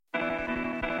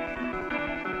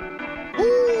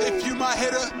my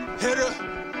hitter.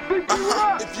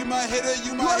 If you my hitter,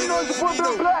 you my hitter, let me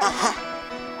know.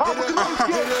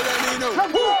 Hitter, let me know.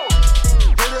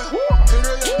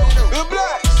 Hitter, let me know. The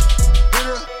blacks.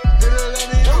 Hitter,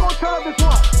 let me know.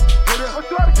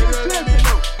 Hitter, let me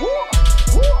know.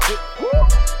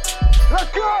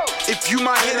 Let's go. If you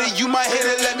my hitter, you my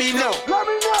hitter, let me know.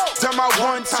 Done my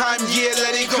one time, yeah,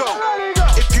 let it go.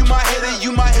 If you my hitter,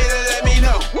 you my hitter, let me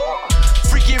know.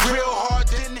 Freaking real hard,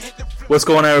 didn't hit the flip. What's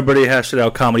going on, everybody? Hash It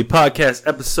Out Comedy Podcast,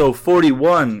 episode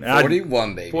 41.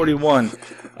 41, baby. 41.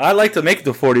 I'd like to make it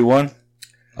to 41.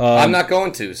 I'm not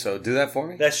going to, so do that for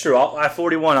me. That's true. At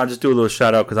 41, I'll just do a little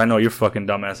shout out because I know your fucking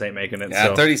dumbass ain't making it. Yeah,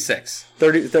 so. 36.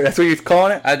 30, that's what you're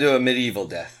calling it? I do a medieval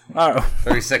death. All right.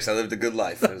 36, I lived a good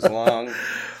life. It was long.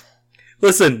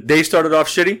 Listen, day started off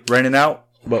shitty, raining out,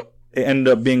 but it ended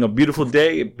up being a beautiful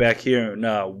day back here in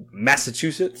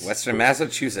Massachusetts. Western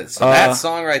Massachusetts. So that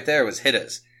song right there was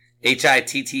Hittaz.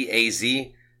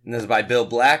 Hittaz. And this is by Bill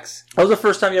Blacks. That was the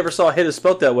first time you ever saw Hittaz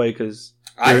spelled that way because...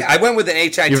 I went with an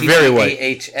Hittahs.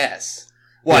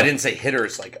 Well, yeah. I didn't say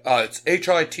hitters like, it's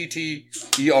Hitters.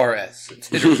 It's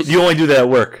hitters. You only do that at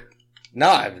work. No,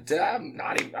 I'm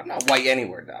not white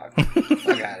anywhere, dog.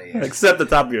 Fuck out of here. Except the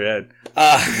top of your head.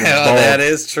 That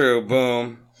is true.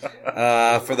 Boom.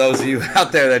 For those of you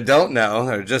out there that don't know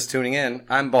or just tuning in,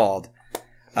 I'm bald.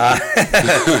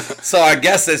 So our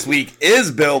guest this week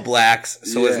is Bill Blacks.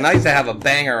 So It's nice to have a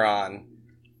banger on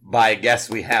by a guest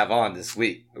we have on this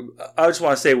week. I just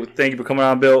want to say thank you for coming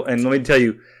on, Bill. And let me tell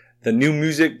you, the new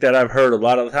music that I've heard a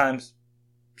lot of the times,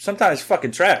 sometimes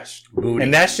fucking trash. Booty.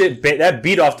 And that shit, that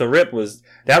beat off the rip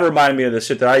that reminded me of the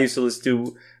shit that I used to listen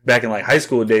to back in like high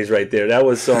school days right there. That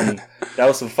was some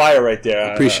fire right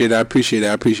there. I appreciate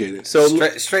it. So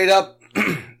straight up,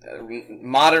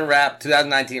 modern rap,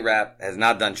 2019 rap has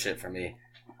not done shit for me.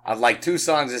 I've liked 2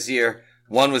 songs this year.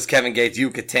 One was Kevin Gates'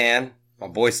 Yucatan. My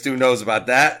boy Stu knows about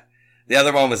that. The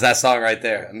other one was that song right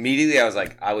there. Immediately, I was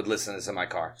like, I would listen to this in my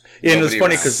car. Yeah, and it's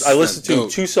funny because I listened to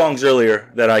 2 songs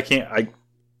earlier that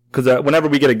because whenever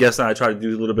we get a guest on, I try to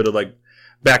do a little bit of like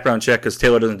background check because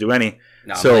Taylor doesn't do any.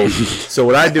 No, so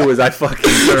what I do is I fucking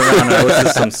turn around and I listen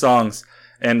to some songs,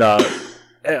 and I don't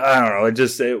know,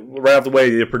 right off the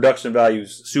way, the production value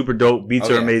is super dope. Beats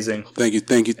are amazing. Thank you.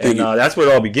 And that's where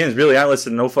it all begins. Really, I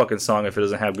listen to no fucking song if it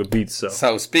doesn't have good beats.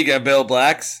 So speaking of Bill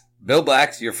Blacks,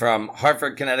 you're from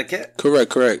Hartford, Connecticut?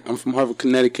 Correct. I'm from Hartford,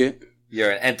 Connecticut. You're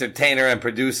an entertainer and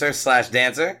producer /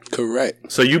 dancer?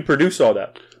 Correct. So you produce all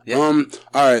that? Yeah. All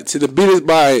right. So the beat is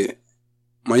by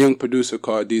my young producer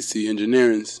called DC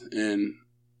Engineerings, and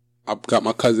I got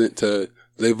my cousin to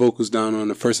lay vocals down on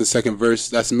the first and second verse.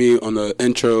 That's me on the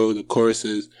intro, the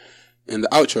choruses, and the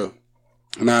outro.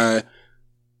 And I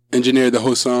engineered the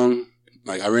whole song.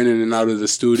 Like, I ran in and out of the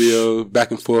studio, back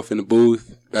and forth in the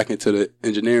booth, back into the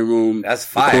engineering room. That's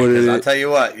fire, because I'll tell you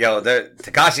what,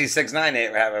 Tekashi 6ix9ine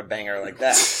ain't have a banger like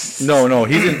that. No,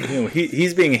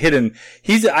 he's being hidden.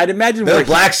 I'd imagine Bill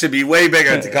Blacks should be way bigger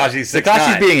than Tekashi 6ix9ine.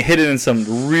 Tekashi's being hidden in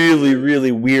some really,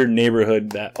 really weird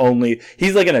neighborhood that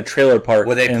he's like in a trailer park.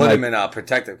 Where they put him in a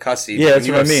protective custody. Yeah, that's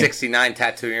what I mean. 69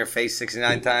 tattooed in your face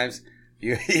 69 times,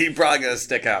 you're probably going to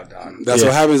stick out, dog. That's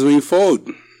what happens when you fold.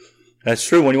 That's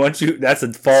true. That's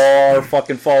a far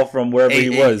fucking fall from wherever he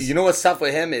was. You know what's tough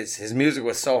with him is his music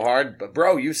was so hard, but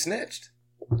bro, you snitched.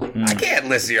 I can't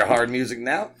listen to your hard music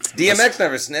now. DMX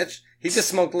never snitched. He just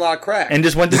smoked a lot of crack. And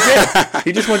just went to jail.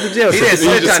 He just went to jail. He didn't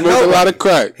snitch on smoked a lot of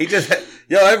crack.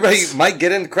 Everybody might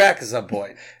get into crack at some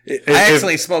point. I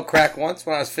actually smoked crack once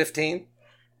when I was 15.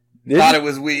 Thought it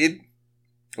was weed.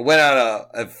 Went on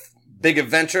a big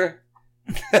adventure.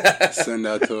 Send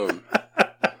that to him.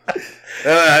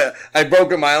 I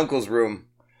broke in my uncle's room,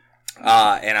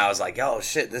 and I was like, "Oh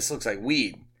shit, this looks like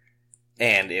weed,"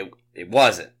 and it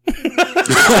wasn't.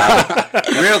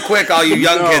 Real quick, all you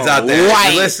young kids out there,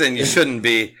 if you listen, you shouldn't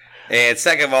be. And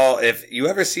second of all, if you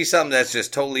ever see something that's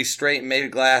just totally straight and made of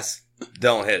glass,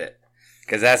 don't hit it,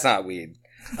 because that's not weed.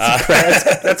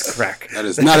 That's crack. That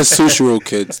is not a sushi roll,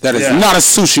 kids. That is not a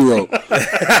sushi roll.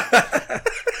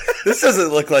 This doesn't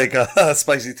look like a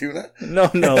spicy tuna. No.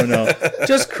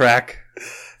 Just crack.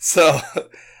 So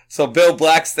Bill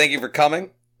Blacks, thank you for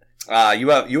coming. You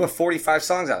have 45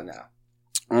 songs out now.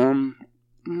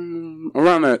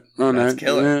 Around that. That's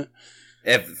killer.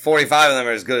 Yeah. If 45 of them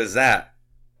are as good as that,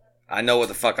 I know what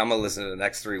the fuck I'm gonna listen to the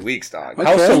next 3 weeks, dog. Okay.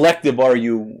 How selective are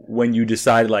you when you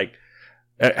decide? Like,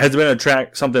 has there been a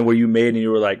track something where you made and you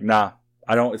were like, nah,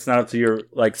 I don't. It's not up to your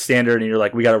like standard, and you're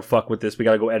like, we gotta fuck with this. We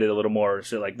gotta go edit a little more or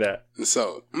shit like that.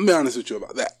 So I'm gonna be honest with you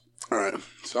about that. All right.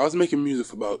 So I was making music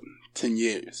for about 10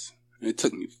 years, and it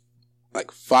took me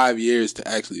like 5 years to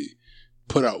actually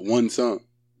put out one song.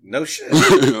 No shit.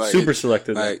 Like, Super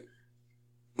selected. Like,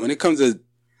 when it comes to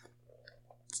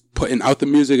putting out the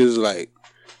music, is like,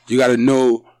 you got to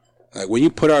know, like, when you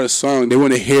put out a song, they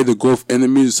want to hear the growth in the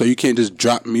music, so you can't just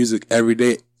drop music every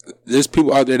day. There's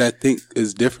people out there that think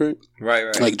it's different. Right.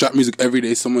 Like, drop music every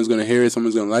day, someone's going to hear it,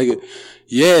 someone's going to like it.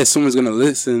 Yeah, someone's going to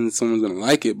listen, someone's going to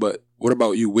like it, but what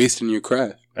about you wasting your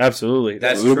craft? Absolutely.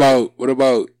 That's what true. What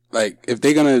about, like, if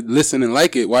they're going to listen and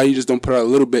like it, why you just don't put out a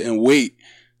little bit and wait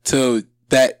till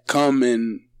that come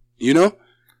and, you know?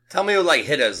 Tell me what, like,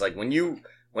 hit us. Like, when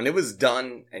it was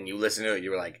done and you listened to it,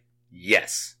 you were like,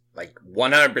 yes. Like,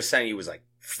 100% you was like,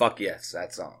 fuck yes,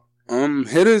 that song.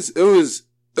 Hitters, it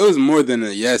was more than a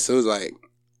yes. It was like,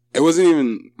 it wasn't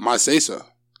even my say so.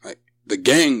 Like, the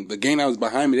gang that was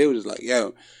behind me, they were just like,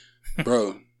 yo,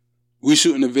 bro, we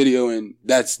shooting a video and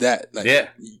that's that. Like, yeah.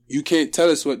 You can't tell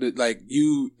us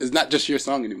it's not just your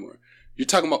song anymore. You're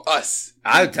talking about us.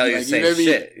 I would tell you the same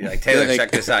shit. You're like, Taylor,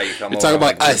 check this out. You come over. Talking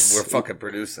about like, us. We're fucking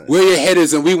producing. We're your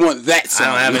hitters and we want that song.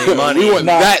 I don't have any money. We want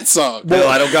that song. Bill,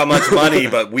 I don't got much money,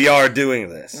 but we are doing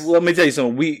this. Well, let me tell you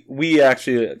something. We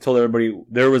actually told everybody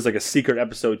there was like a secret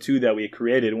episode 2 that we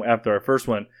created after our first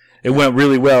one. It went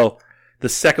really well. The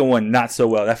second one, not so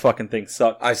well. That fucking thing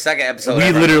sucked. Our second episode.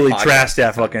 We literally trashed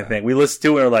that fucking thing. We listened to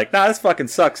it and were like, nah, this fucking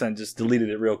sucks, and just deleted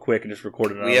it real quick and just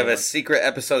recorded it. We have a secret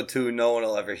episode 2 no one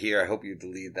will ever hear. I hope you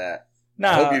delete that. Nah,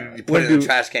 I hope you put it in the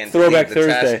trash can. Throwback the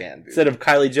Thursday. Trash can, instead of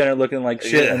Kylie Jenner looking like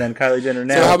shit and then Kylie Jenner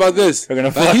now. So how about this? We're gonna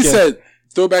like he you. said,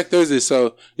 Throwback Thursday.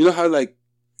 So you know how like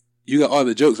you got all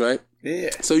the jokes, right?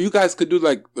 Yeah. So you guys could do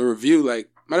like the review. Like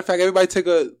matter of fact, everybody take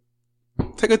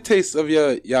a taste of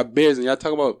your beers and y'all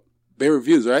talk about beer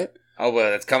reviews, right? Oh,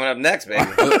 well, that's coming up next, baby.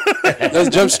 Let's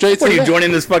jump straight to What, are you that.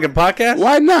 joining this fucking podcast?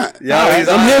 Why not? Yeah,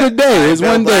 I'm here today. It's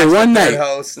one day, one night.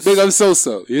 Host. Big up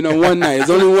so. You know, one night. It's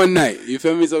only one night. You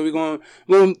feel me? So we're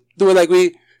gonna do it like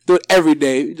we do it every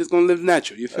day. We're just gonna live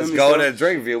natural. You feel Let's me? go So, in a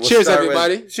drink review. We'll cheers, start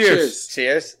everybody. with-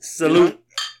 Cheers. Salute.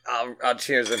 I'll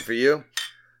cheers it for you.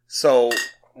 So,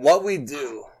 what we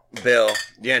do, Bill,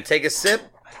 you're going to take a sip.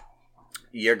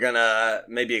 You're going to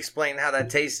maybe explain how that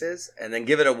taste is, and then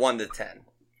give it a 1 to 10.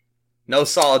 No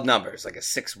solid numbers, like a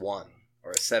 6-1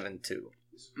 or a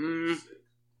 7-2.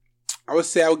 I would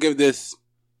say I would give this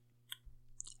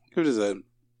a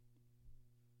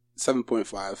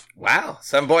 7.5. Wow,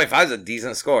 7.5 is a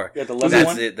decent score. You got the lemon That's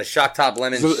one? it. The Shock Top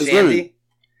Lemon It's Shandy. lemon.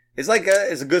 It's like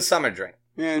it's a good summer drink.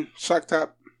 Yeah, shock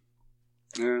top.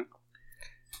 Yeah.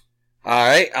 All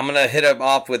right, I'm gonna hit him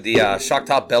off with the Shock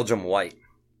Top Belgium White.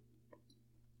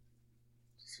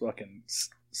 It's fucking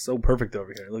so perfect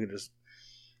over here. Look at just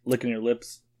licking your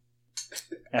lips.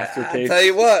 Aftertaste.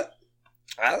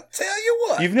 I'll tell you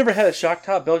what. You've never had a Shock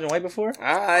Top Belgian White before?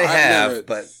 I I've have, never-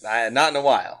 but not in a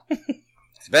while.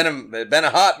 It's been a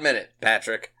hot minute,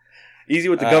 Patrick. Easy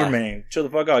with the government name. Chill the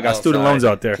fuck out. I got Oh, student sorry. loans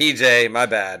out there. PJ, my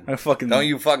bad. Don't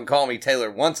you fucking call me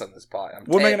Taylor once on this pod.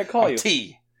 What am I gonna call you?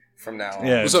 T from now on.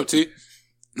 Yeah. What's up, T?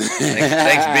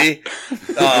 Thanks,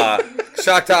 B.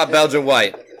 Shock Top Belgian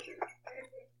White.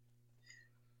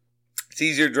 It's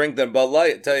easier to drink than Bud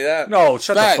Light, I tell you that. No,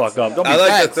 shut Facts. the fuck up. Don't be I like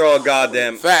to Facts. throw a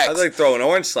goddamn. Facts. I like to throw an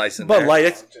orange slice in Bud there. Light.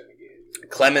 I fucking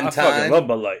Clementine. love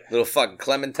Bud Light. Little fucking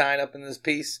clementine up in this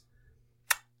piece.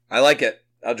 I like it.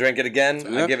 I'll drink it again.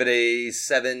 Yeah. I'll give it a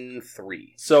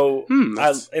 7.3. So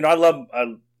that's- I love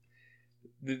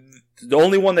the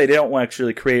only one they don't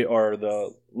actually create are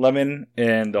the lemon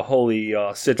and the holy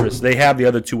citrus. They have the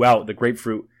other two out, the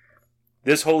grapefruit.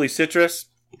 This holy citrus,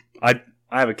 I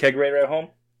have a kegerator at home.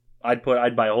 I'd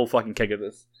buy a whole fucking keg of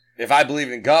this. If I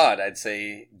believed in God, I'd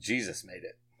say Jesus made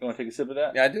it. You want to take a sip of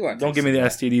that? Yeah, I do want to. Don't give me the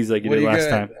STDs like you What did are you last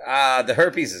time. gonna- the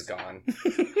herpes is gone.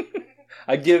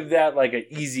 I give that like an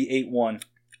easy 8-1.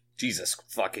 Jesus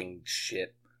fucking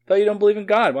shit. Thought you don't believe in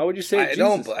God. Why would you say I Jesus?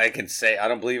 don't. I can say I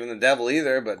don't believe in the devil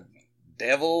either, but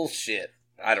devil shit.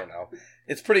 I don't know.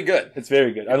 It's pretty good. It's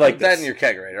very good. I like Put that this. in your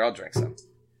kegerator. I'll drink some.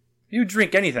 You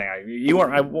drink anything.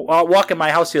 I walk in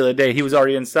my house the other day. He was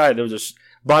already inside. There was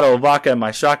a bottle of vodka and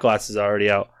my shot glasses already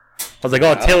out. I was like,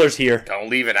 "Oh, Taylor's here." Don't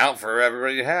leave it out for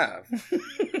everybody to have.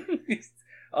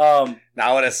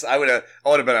 Now I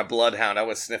would have been a bloodhound. I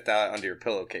would have sniffed out under your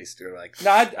pillowcase, dude. Like,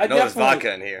 No, I know there's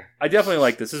vodka in here. I definitely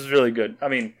like this. This is really good. I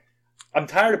mean, I'm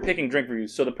tired of picking drink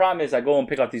reviews. So the problem is, I go and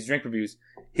pick out these drink reviews.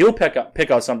 He'll pick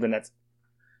out something that's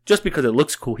just because it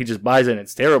looks cool. He just buys it and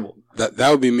it's terrible. That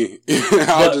would be me.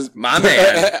 My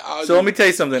man. So let me tell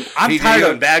you something. I'm PJ, tired you're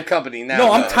of in bad company now.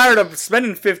 No, I'm though. tired of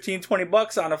spending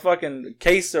 $15-$20 on a fucking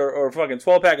case or a fucking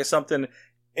 12-pack of something.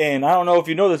 And I don't know if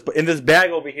you know this, but in this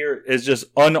bag over here is just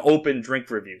unopened drink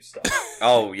review stuff.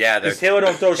 Oh yeah, Because Taylor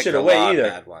don't throw shit away either.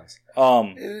 Bad ones.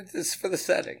 Um, It's for the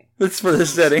setting. it's for the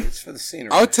setting. It's for the scenery.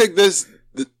 I'll take this.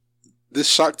 This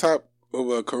shock top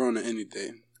over a Corona any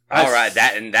day. All right,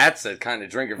 that's the kind of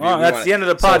drink review. Well, that's the end of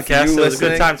the podcast. So it was a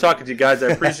good time talking to you guys.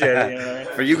 I appreciate it. You know what I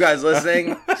mean? For you guys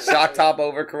listening, shock top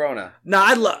over Corona.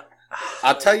 No,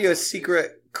 I'll tell you a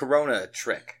secret Corona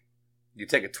trick. You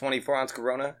take a 24-ounce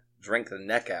Corona, drink the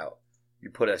neck out. You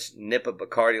put a nip of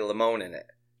Bacardi Limon in it.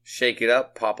 Shake it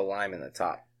up, pop a lime in the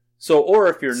top. So, or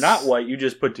if you're not white, you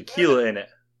just put tequila in it.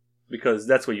 Because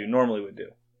that's what you normally would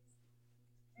do.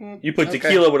 You put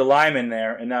tequila with a lime in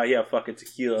there, and now you have fucking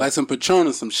tequila. Like some Patron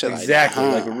or some shit exactly,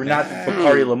 like that. Exactly, not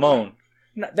Bacardi Limon.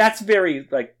 That's very,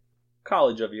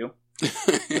 college of you.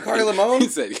 Bacardi Limon? He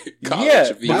said college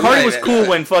of you. Bacardi was cool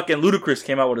when fucking Ludacris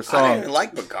came out with a song. I didn't even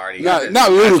like Bacardi. Not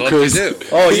Ludacris.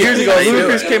 Oh, years ago,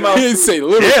 Ludacris came out. He didn't say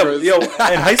Ludacris.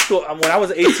 Yeah, in high school, when I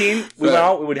was 18, we went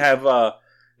out, we would have,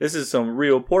 this is some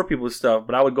real poor people stuff,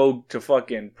 but I would go to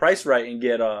fucking Price Right and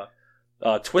get,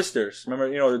 Twisters. Remember,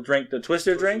 the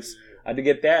Twister drinks? I had to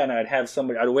get that, and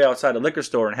I'd wait outside the liquor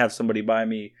store and have somebody buy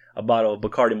me a bottle of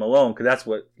Bacardi Malone, because that's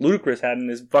what Ludacris had in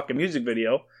his fucking music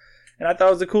video. And I thought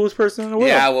I was the coolest person in the world.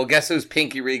 Yeah, well, guess whose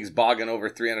Pinky Rig's bogging over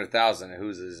 300,000 and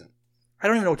whose isn't? I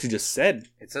don't even know what you just said.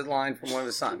 It's a line from one of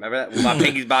his songs. Remember that? My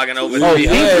Pinky's bogging over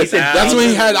 300,000. That's when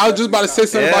he had, I was just about to say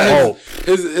something about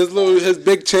his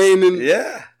big chain and...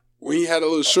 Yeah. When he had a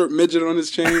little short midget on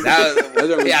his chain. I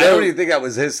don't even think that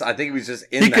was his. I think he was just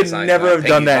in He that could sign. never have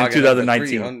done that in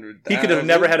 2019. He could have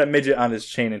never had a midget on his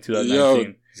chain in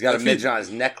 2019. He's got a midget on his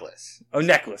necklace. Oh,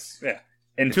 necklace. Yeah.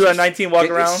 In 2019,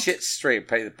 walking around. Get shit straight.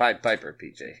 Pay the Pied Piper,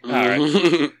 PJ. All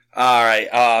right. All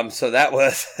right. So that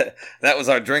was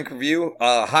our drink review.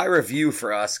 High review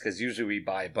for us, because usually we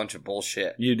buy a bunch of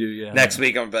bullshit. You do, yeah. Next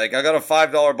week, I'm like, I got a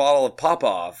 $5 bottle of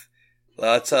Pop-Off.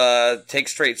 Let's take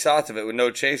straight shots of it with no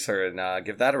chaser and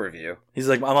give that a review. He's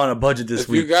like, I'm on a budget this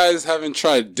week. If you guys haven't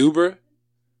tried Duber,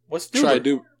 what's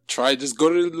Duber? Try just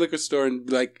go to the liquor store and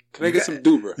be like, can I get some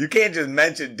Duber? You can't just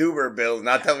mention Duber, Bill,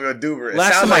 not tell me what Duber is.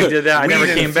 Last time I did that, I never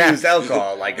came back.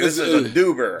 Alcohol, like this is a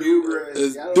Duber.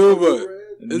 It's Duber.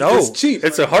 No, it's cheap.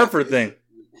 It's a Hartford thing.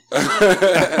 All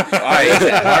right, is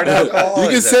it hard alcohol? You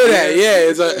can say that,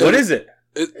 yeah. What is it?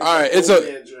 All right, it's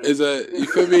a. You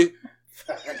feel me?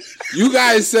 You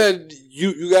guys said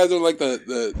you guys don't like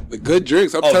the good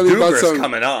drinks. I'm telling you about something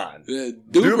coming on.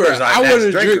 Duber,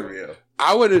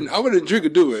 I wouldn't drink a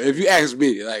Duber if you ask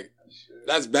me. Like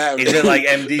that's bad. Is it like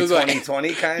MD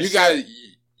 2020 kind of? You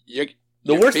guys,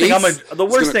 the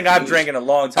worst thing I've drank in a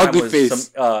long time ugly was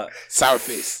face. some sour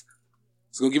face.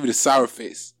 It's gonna give you the sour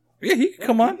face. Yeah, he can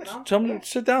come on. Tell him to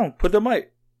sit down. Put the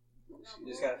mic. You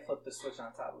just gotta flip the switch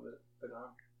on top of it. Put it on.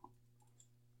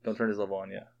 Don't turn his level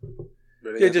on yet.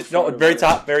 Yeah, just very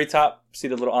top. See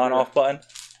the little on/off button.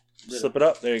 Slip it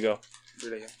up. There you go.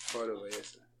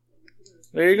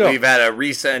 There you go. We've had a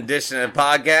recent edition of the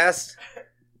podcast.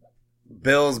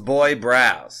 Bill's boy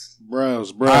Browse.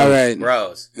 Bros. All right,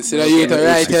 bros. See that you get the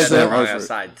right test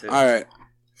outside too. All right.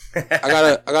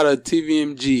 I got a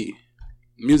TVMG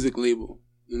music label,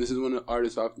 and this is one of the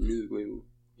artists off the music label.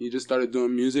 He just started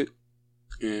doing music,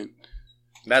 and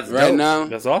that's right dope. now.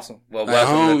 That's awesome. Well, at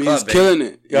home, he's killing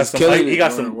it. He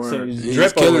got some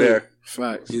drip over there.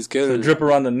 Facts. He's killing it. Drip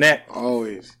around the neck.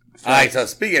 Always. Facts. All right, so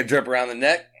speaking of drip around the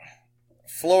neck,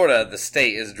 Florida, the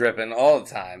state, is dripping all the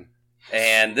time.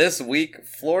 And this week,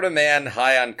 Florida man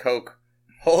high on coke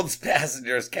holds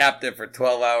passengers captive for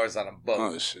 12 hours on a boat.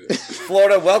 Oh, shit.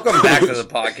 Florida, welcome back to the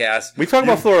podcast. We talk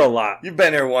about Florida a lot. You've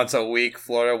been here once a week,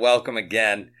 Florida. Welcome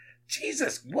again.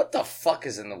 Jesus, what the fuck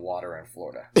is in the water in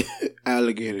Florida?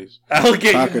 Alligators. By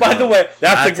the way,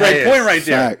 that's a great point right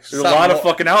there. Facts. There's a lot of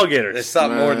fucking alligators. There's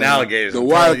something more than alligators. The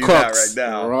wild crocks.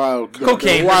 Right now.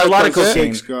 Cocaine. There's a lot of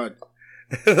cocaine.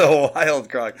 The wild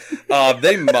croc.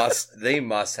 They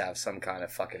must have some kind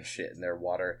of fucking shit in their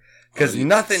water because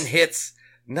nothing hits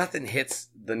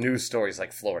the news stories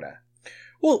like Florida.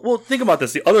 Well, think about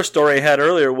this. The other story I had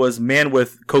earlier was man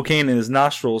with cocaine in his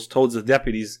nostrils told the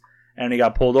deputies, and he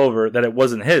got pulled over, that it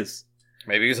wasn't his.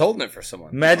 Maybe he was holding it for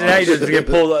someone. Imagine how you just get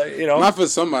pulled, Not for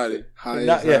somebody.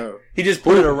 He just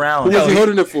put it around. Who was he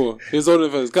holding it for? He was holding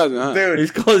it for his cousin, huh? Dude,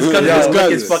 his cousin just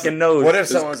licked his fucking nose. What if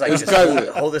someone's like,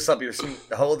 hold this up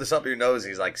your nose?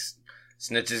 He's like,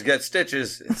 snitches get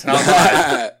stitches. It's not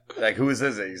mine. Like, whose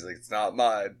is it? He's like, it's not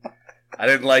mine. I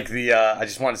didn't like I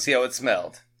just wanted to see how it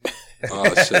smelled.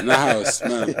 Oh, shit. Not how it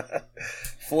smelled.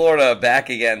 Florida back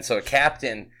again. So a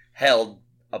captain held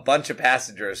a bunch of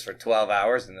passengers for 12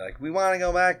 hours, and they're like, we want to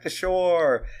go back to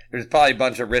shore. There's probably a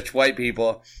bunch of rich white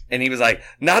people, and he was like,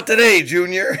 not today,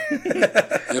 Junior.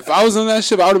 If I was on that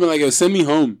ship, I would have been like, yo, send me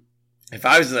home. If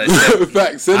I was in that ship,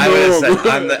 Facts. I would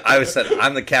have said,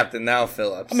 I'm the captain now,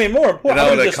 Phillips. I mean, more important, I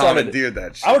would have commandeered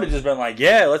that shit. I would have just been like,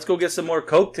 yeah, let's go get some more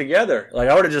coke together. Like,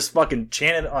 I would have just fucking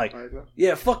chanted, like,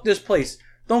 yeah, fuck this place.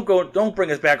 Don't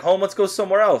bring us back home. Let's go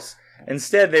somewhere else.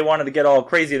 Instead, they wanted to get all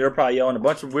crazy. They're probably yelling a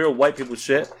bunch of weird white people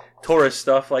shit, tourist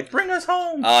stuff, like, bring us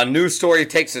home. News story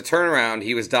takes a turnaround.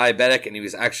 He was diabetic and he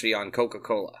was actually on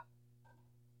Coca-Cola.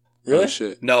 Really? Oh,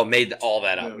 shit. No, made all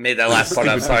that up. Made that last part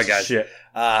up. Sorry, guys. Shit.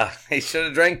 He should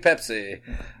have drank Pepsi.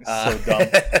 So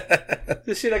dumb.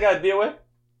 This shit I gotta deal with?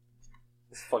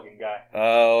 This fucking guy.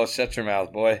 Oh, shut your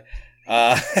mouth, boy.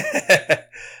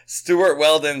 Stuart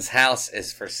Weldon's house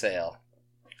is for sale.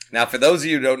 Now, for those of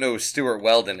you who don't know who Stuart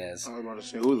Weldon is, I was about to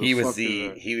say, who the he fuck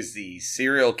was the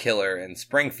serial killer in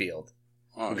Springfield.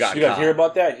 Who got You guys caught. hear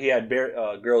about that? He had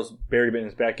girls buried in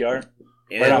his backyard.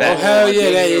 In Right on. that- Oh, hell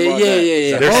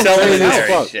yeah. They're selling his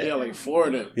Scary house. shit. Yeah, like 4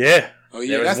 of them. Yeah. Oh, yeah.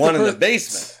 There was That's one in the first-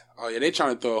 basement. Oh, yeah. They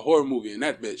trying to throw a horror movie in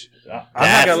that bitch. I'm not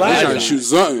That's- gonna lie They to trying you. to shoot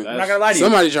something. I'm not gonna lie to you.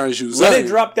 Somebody trying to shoot Let something. it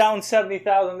drop down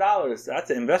 $70,000. That's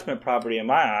an investment property in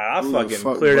my eye. I'll Who the fucking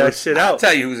fuck clear that works? shit I'll out.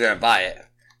 tell you who's going to buy it.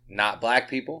 Not black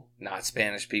people, not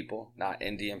Spanish people, not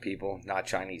Indian people, not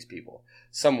Chinese people.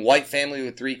 Some white family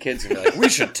with 3 kids and be like, we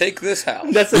should take this house.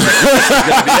 That's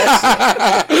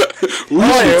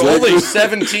Only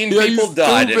 17 Yeah, you people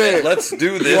died in it. stupid. Let's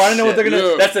do this. You want to know what they're shit.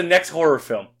 gonna? Yeah. That's the next horror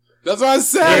film. That's what I They're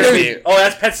said. gonna be- Oh,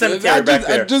 that's Pet Cemetery back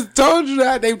there. I just told you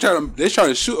that. They trying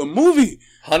to shoot a movie.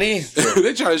 Honey,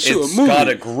 They trying to shoot it's a movie. got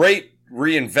a great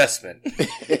reinvestment.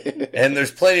 And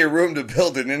there's plenty of room to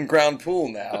build an in-ground pool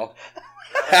now.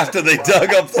 After they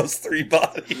dug up those 3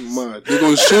 bodies. Mud. They're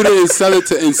gonna shoot it and sell it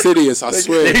to Insidious. I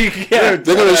swear. Yeah.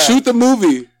 They're gonna shoot the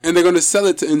movie and they're gonna sell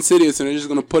it to Insidious and they're just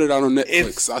gonna put it out on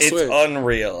Netflix. I swear. It's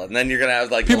unreal. And then you're going to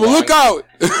have like People, look out!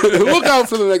 Look out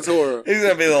for the next horror. He's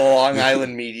going to be the Long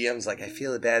Island mediums. Like, I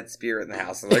feel a bad spirit in the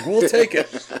house. I'm like, we'll take it.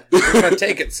 We're going to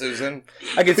take it, Susan.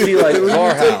 I can see like We're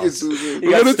Our gonna take house. it, Susan. you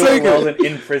We're got gonna Stuart take it. Weldon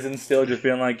in prison still, just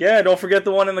being like, yeah, don't forget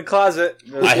the one in the closet.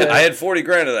 I had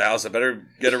 $40,000 in the house. I better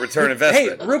get a return Hey,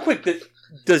 investment. real quick,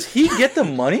 does he get the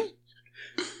money?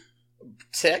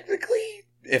 Technically,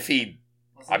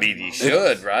 he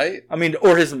should, right? I mean,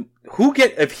 or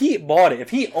if he bought it, if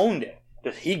he owned it,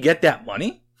 does he get that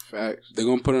money? Facts. They're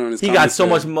gonna put it on his. He got so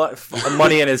much commissary.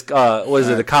 money in his what is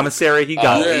it, the commissary? He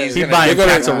got Oh, he's he's gonna- buying they're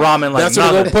gonna- packs of ramen like That's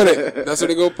where they're nothing. gonna put it. That's where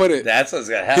they're gonna put it. That's what's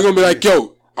going to He's happen. gonna be like,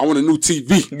 "Yo, I want a new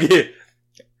TV." Yeah.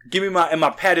 Give me in my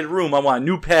padded room. I want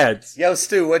new pads. Yo,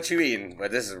 Stu, what you eating?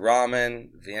 But this is ramen,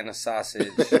 Vienna sausage,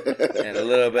 and a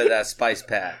little bit of that spice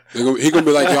pack. He gonna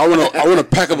be like, "Yo, I want a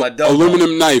pack of My dope.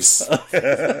 aluminum knives.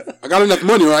 I got enough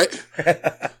money, right?"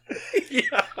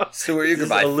 Yeah. Stu, you can Just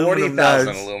buy aluminum 40,000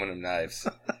 knives. aluminum knives.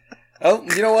 Oh,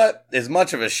 you know what? As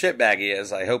much of a shitbag he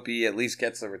is, I hope he at least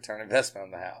gets the return investment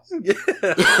on the house.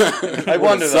 I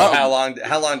wonder though, Something.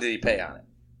 how long did he pay on it?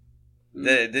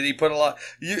 Did he put a lot?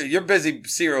 You're busy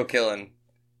serial killing.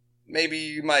 Maybe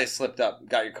you might have slipped up,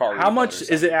 got your car. How much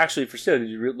is it actually for sale? Did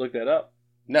you look that up?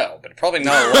 No, but probably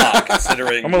not a lot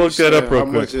considering. I'm gonna look that up real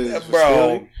How quick. much is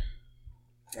Bro,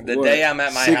 the What, day I'm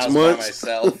at my 6 house months? by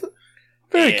myself,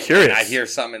 Very and curious. I hear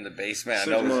something in the basement. I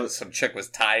 6 know months. some chick was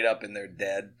tied up and they're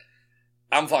dead.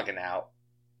 I'm fucking out.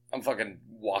 I'm fucking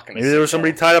walking. Maybe there was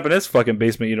somebody tied up in his fucking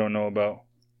basement you don't know about.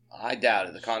 I doubt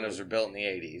it. The condos were built in the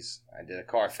 80s. I did a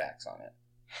Carfax on it.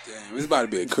 Damn, it's about to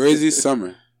be a crazy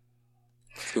summer.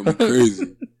 It's gonna be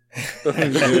crazy.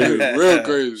 Yeah, real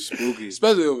crazy, spooky,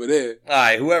 especially over there. All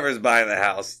right, whoever's buying the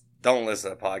house, don't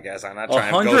listen to the podcast. I'm not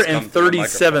trying to ghost come through the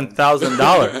microphone.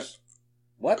 $137,000.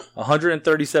 What?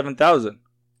 $137,000.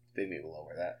 They need to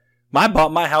lower that. I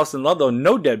bought my house in Ludlow,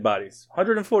 no dead bodies.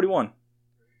 $141,000.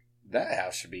 That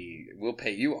house should be. We'll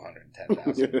pay you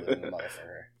 $110,000,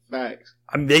 motherfucker. Facts.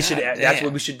 I mean, they should. God That's damn.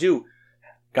 what we should do.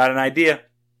 Got an idea?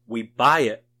 We buy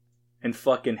it and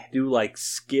fucking do like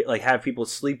have people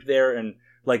sleep there and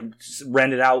like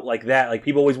rent it out like that. Like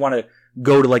people always want to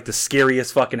go to like the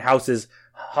scariest fucking houses.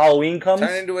 Halloween comes.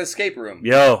 Turn it into an escape room.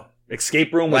 Yo,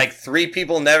 escape room. Like 3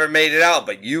 people never made it out,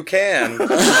 but you can. But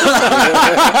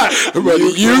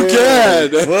you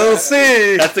can. We'll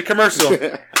see. That's the commercial.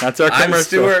 That's our I'm commercial.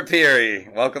 Stuart Peary.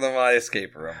 Welcome to my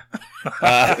escape room.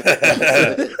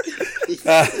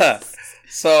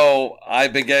 So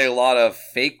I've been getting a lot of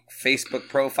fake Facebook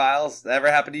profiles. That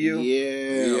ever happened to you?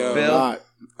 Yeah, Bill?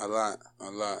 a lot. A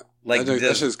lot. Like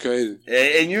That shit's crazy.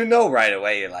 And you know right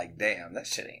away, you're like, damn, that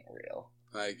shit ain't real.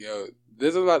 Like, yo,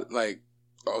 there's a lot, like,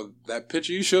 oh, that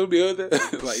picture you showed me other day?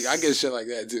 Like, I get shit like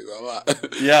that, too, a lot.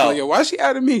 Yo. Like, yo, why she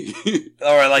adding me?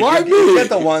 Or like, Why you me? get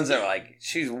the ones that are like,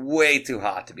 she's way too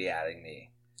hot to be adding me.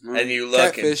 And you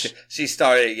look Catfish. and she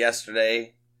started it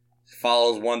yesterday.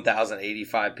 Follows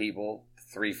 1,085 people.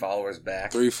 3 followers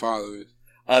back. 3 followers.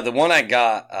 The one I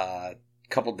got a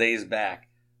couple days back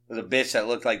was a bitch that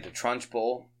looked like the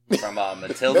Trunchbull from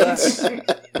Matilda.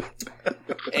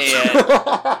 And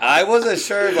I wasn't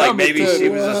sure, like, maybe she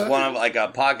was just one of, like,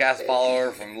 a podcast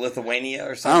follower from Lithuania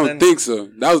or something. I don't think so.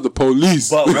 That was the police.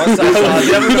 But once I saw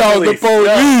that was the police. No,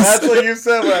 that's what you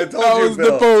said when I told That you, was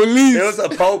Bill. the police. It was the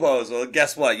Popos. Well,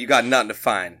 guess what? You got nothing to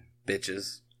find,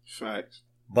 bitches. Facts.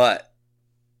 But,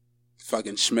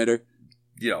 Fucking Schmitter.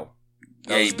 you know, you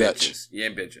That was ain't Dutch. bitches. You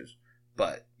ain't bitches.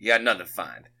 But you got nothing to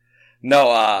find.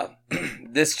 No,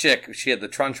 this chick, she had the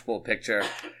Trunchbull picture,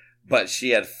 but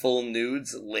she had full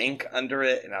nudes link under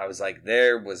it, and I was like,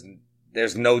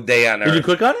 there's no day on earth. Did you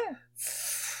click on it?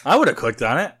 I would have clicked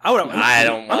on it. I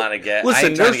don't want to get. Listen, I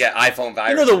ain't trying to get iPhone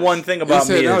viruses. You know the one thing about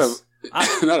me is,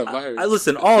 not a virus.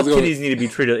 listen, all titties need to be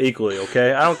treated equally.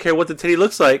 Okay, I don't care what the titty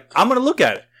looks like. I'm gonna look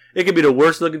at it. It could be the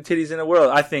worst looking titties in the world.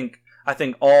 I think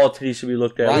all titties should be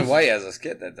looked at. Ron White has a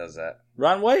skit that does that.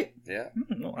 Ron White? Yeah.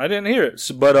 No, I didn't hear it.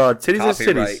 But titties is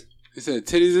Copyright. titties. He said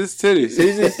titties is titties.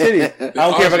 Titties is titties. I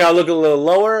don't care if I gotta look a little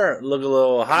lower, look a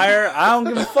little higher. I don't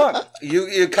give a fuck.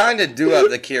 You kind of do have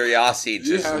the curiosity to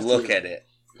just have look to. at it.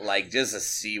 Like, just to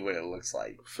see what it looks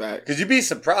like. Facts. Because you'd be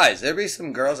surprised. There'd be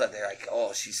some girls out there like,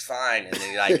 oh, she's fine. And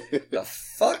then you're like, the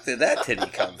fuck did that titty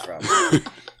come from?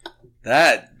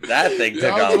 That thing took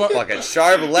a fucking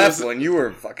sharp left when you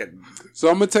were fucking... So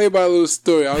I'm gonna tell you about a little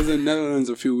story. I was in Netherlands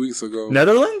a few weeks ago.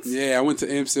 Netherlands? Yeah, I went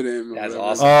to Amsterdam. That's whatever.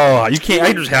 awesome. Oh, you can't.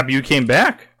 I'm just happy you came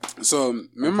back. So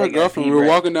remember my taking a girlfriend? pee We were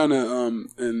break. walking down the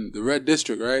in the Red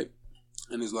District, right?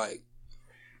 And it's like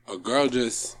a girl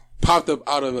just popped up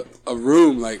out of a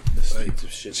room, like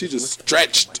she just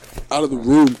stretched out of the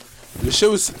room. The shit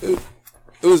was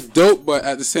it was dope, but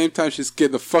at the same time, she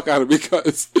scared the fuck out of me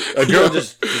because A girl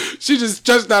just she just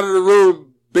stretched out of the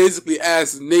room, basically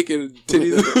ass naked,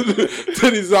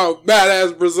 titties out,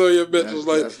 badass Brazilian bitch was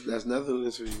like, That's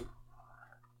Netherlands for you.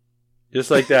 just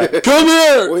like that. "Come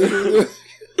here!" What you doing?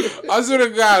 I swear to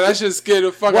God, that shit scared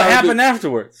the fuck What out of me. happened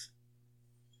afterwards?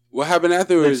 What happened Did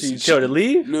afterwards? she tell her to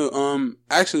leave? No,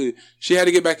 actually, she had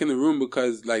to get back in the room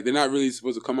because, like, they're not really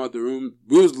supposed to come out the room.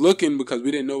 We was looking because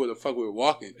we didn't know where the fuck we were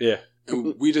walking. Yeah.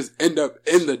 And we just end up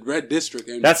in the Red District.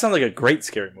 And, That sounds like a great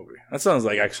scary movie. That sounds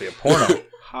like actually a porno.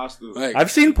 Hostile. like,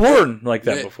 I've seen porn like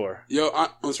that Yeah. before. yo,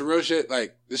 on some real shit,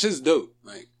 like, this shit's dope.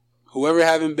 Like, whoever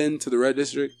haven't been to the Red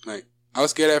District, like, I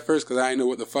was scared at first because I didn't know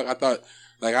what the fuck. I thought,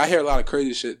 like, I hear a lot of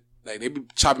crazy shit. Like, they be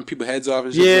chopping people's heads off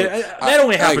and shit. Yeah, So, that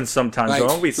only like- happens sometimes, like- though.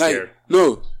 Don't be scared.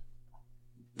 No,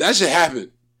 that shit happened.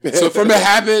 So from it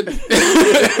happened,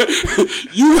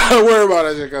 you gotta worry about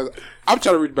that shit because I'm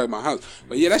trying to reach back my house.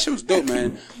 But yeah, that shit was dope,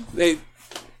 man. They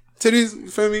titties, you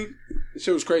feel me? That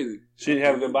shit was crazy. She didn't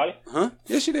have a good body? Huh?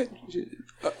 Yeah, she did.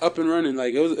 Up and running,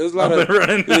 like it was a lot Up of and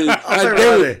running. Like, and they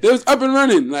running. was up and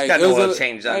running. Like Got it was no oil a-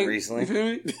 change done like, recently. You feel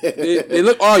me? They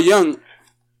look all young.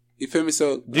 You feel me?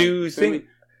 So Do you feel think... me?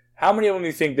 How many of them do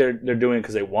you think they're doing it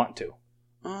because they want to?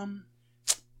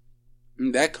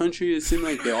 In that country, it seemed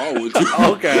like they all would.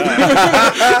 Okay.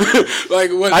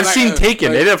 Like what? I've like, seen Taken.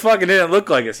 like- They didn't look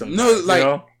like it sometimes. No, like you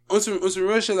know? on some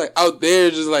real shit, like out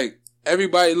there, just like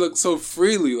everybody looks so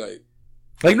freely,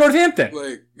 Like Northampton.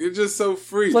 like you're just so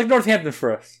free. It's like Northampton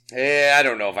for us. Yeah, I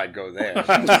don't know if I'd go there.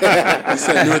 you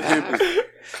said Northampton. You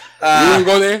wanna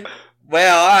go there?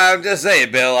 Well, I'm just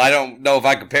saying, Bill, I don't know if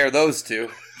I compare those two.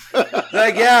 They're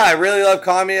like, yeah, I really love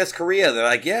communist Korea. They're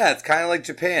like, yeah, it's kind of like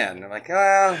Japan. I'm like,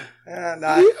 well,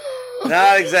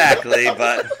 not exactly,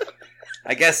 but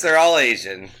I guess they're all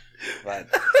Asian. But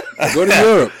Go to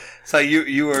Europe. so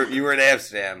you were in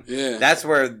Amsterdam. Yeah. That's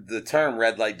where the term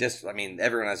red light district. I mean,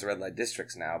 everyone has red light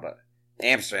districts now, but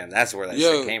Amsterdam, that's where that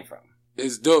shit came from.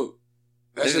 It's dope.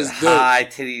 That's This is just dope. high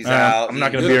titties out. I'm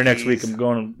not going to be here next week. I'm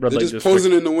going to Red They're Light just District.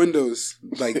 posing in the windows,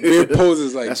 like weird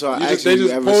poses. Like That's why I you asked just, they you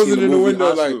just ever posing seen the in the movie window,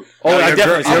 Hostel? like Oh, I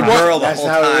definitely. Your girl the That's whole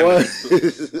how time. it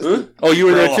was. huh? Oh, you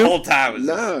were there The too? whole time was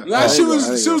Nah. Nah, I she ain't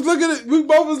was gonna- looking at. We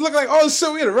both was looking like, oh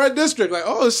shit, we in the Red District. Like,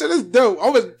 oh shit, it's dope. I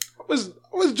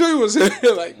was Joey was here.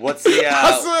 Like, What's the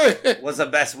I swear. what's the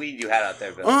best weed you had out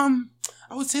there, Bill?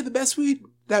 I would say the best weed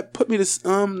that put me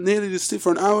to nearly to sleep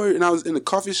for an hour, and I was in the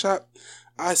coffee shop.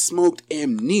 I smoked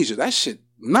amnesia. That shit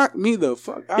knocked me the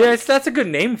fuck out. Yeah, that's a good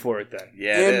name for it then.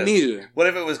 Yeah, it is. amnesia. What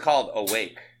if it was called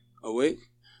Awake? Awake.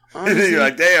 You're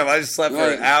like, damn, I just slept for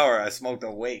Like- an hour. I smoked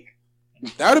Awake.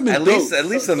 that would have been At dope.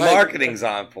 least the Like, marketing's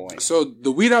on point. So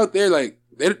the weed out there, like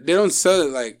they don't sell it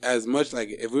like as much. Like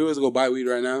if we was to go buy weed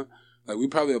right now, like we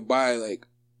probably would buy like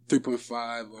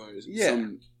 3.5 or Yeah.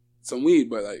 some weed.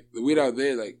 But like the weed out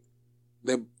there, like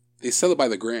they sell it by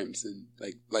the grams and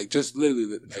like just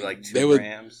literally like 2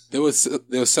 grams. They'll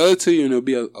sell it to you and it'll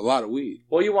be a lot of weed.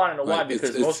 Well, you want to know why?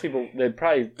 Because most people it'd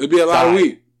be a lot of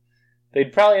weed.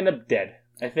 They'd probably end up dead.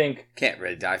 I think. Can't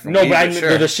really die from weed. No, but I mean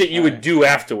the shit you would do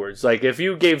afterwards. Like, if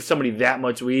you gave somebody that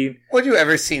much weed. Would you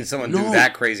ever seen someone do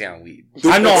that crazy on weed?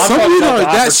 I'm talking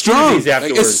about that strong.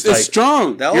 Like, it's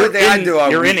strong. The only thing I do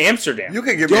on you're weed, in Amsterdam. You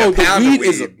could give me a pound of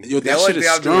weed. The only thing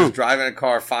I'm doing is driving a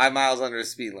car 5 miles under the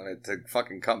speed limit to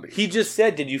fucking come here. He just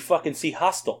said, did you fucking see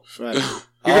Hostel? Right.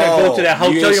 You're going to go to that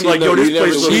hotel and be like, yo, this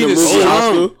place looks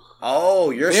strong. Oh,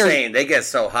 you're saying they get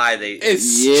so high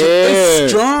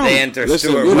it's strong. They enter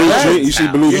Stuart. You see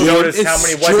Blue Jean. You notice how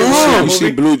many white people you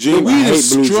see Blue Jean. The weed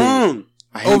is strong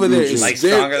over there. It's like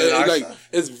stronger than our stuff.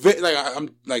 It's like I'm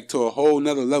like to a whole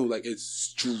nother level. Like it's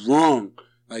strong.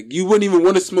 Like you wouldn't even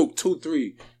want to smoke 2,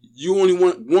 3. You only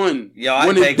want one. Yo,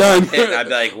 I'd take one hit and I'd be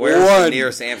like, where's the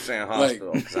nearest Amsterdam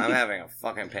hospital? Because I'm having a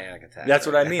fucking panic attack. That's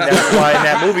what I mean. That's why in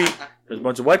that movie, there's a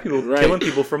bunch of white people killing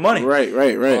people for money. Right.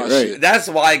 That's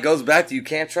why it goes back to you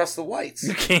can't trust the whites.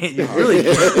 You can't. You really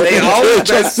can't. They always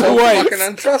been so fucking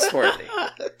untrustworthy.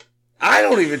 I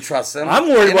don't even trust them. I'm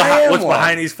worried about what's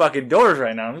behind these fucking doors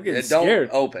right now. I'm getting scared.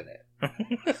 Don't open it.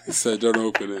 He said don't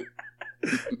open it.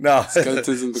 No,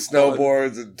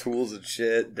 snowboards and tools and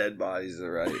shit, dead bodies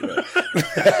are right.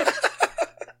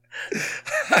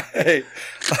 Hey,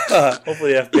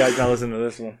 hopefully the FBI's not listening to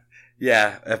this one.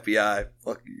 Yeah, FBI,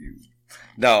 fuck you.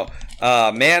 No,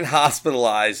 man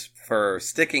hospitalized for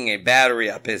sticking a battery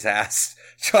up his ass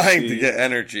trying to get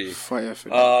energy.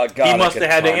 God, he must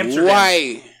have had to Amsterdam.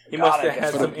 Why? He must have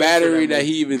had for the battery that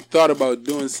he even thought about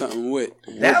doing something with.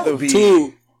 That would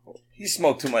be. He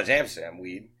smoked too much Amsterdam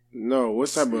weed. No, what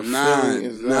type of feeling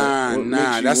is that?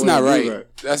 Nah, that's not right.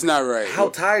 That's not right. How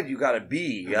tired you gotta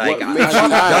be? Like, I'm talking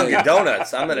Dunkin'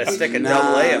 Donuts. I'm gonna stick a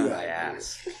double A up my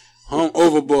ass. Home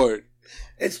overboard.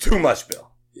 It's too much,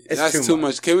 Bill. That's too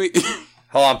much. Can we?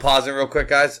 Hold on, pausing real quick,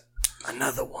 guys.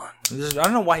 Another one. I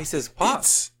don't know why he says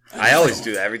pause. I always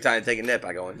do that. Every time I take a nip,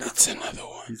 I go, it's another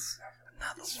one.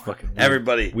 Another one. Fucking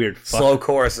everybody, weird. Slow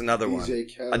chorus, another one.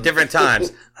 At different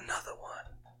times, another one.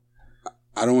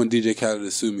 I don't want DJ Khaled to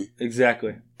sue me.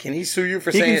 Exactly. Can he sue you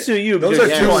for saying? He can sue you. Those are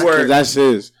 2 words. That's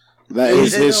his. That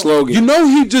is his slogan. You know,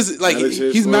 he just like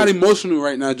he's mad emotional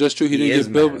right now. Just true, he didn't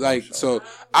get billed. Like, so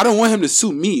I don't want him to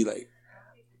sue me. Like,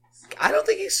 I don't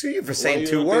think he sue you for saying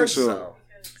 2 words. So.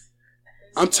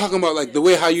 I'm talking about like the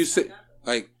way how you say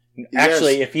like.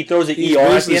 Actually, if he throws an ER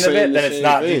at the end of it, then it's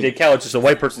not DJ Khaled. It's just a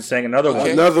white person saying another one.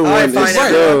 Another one.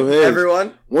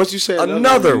 Everyone. Once you say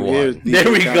another one. There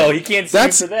we go. He can't sue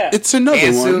you for that. It's another one.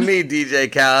 Can't sue me,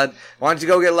 DJ Khaled. Why don't you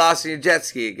go get lost in your jet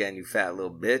ski again, you fat little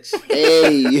bitch?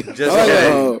 Hey. Just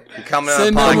you're coming on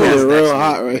the podcast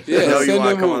next week. Yeah, I know you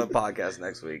want to come on the podcast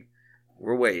next week.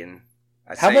 We're waiting.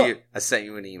 I sent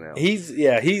you an email. I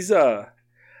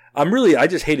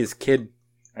just hate his kid.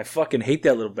 I fucking hate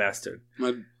that little bastard.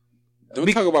 Don't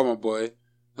talk about my boy.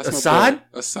 That's Assad? My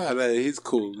boy. Assad, he's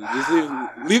cool. Just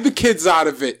leave the kids out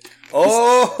of it.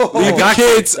 Leave the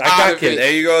kids out of it.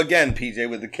 There you go again, PJ,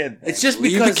 with the kid. It's just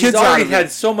because he's already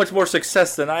had so much more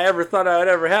success than I ever thought I would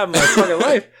ever have in my fucking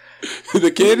life.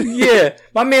 The kid? Yeah.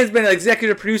 My man's been an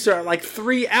executive producer on like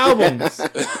 3 albums.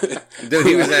 Dude,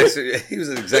 he was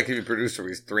an executive producer when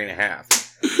he was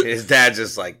 3.5. His dad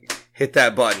just like hit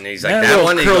that button. He's like, that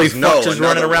one. Curly he goes, no, just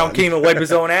running around, came and wipe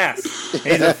his own ass.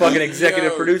 He's a fucking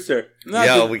executive producer.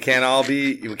 We can't all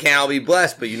be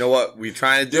blessed, but you know what we're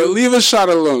trying to do? Yo, leave a shot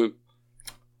alone.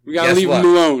 We gotta leave him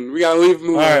alone.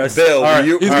 All right, Bill,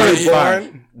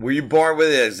 were you born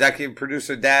with an executive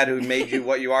producer dad who made you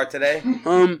what you are today?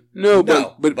 No,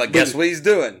 but guess what he's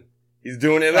doing? He's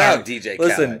doing it out, DJ Khaled.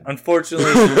 Listen,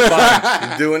 unfortunately, fine.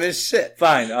 He's doing his shit.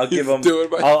 Fine, I'll give him.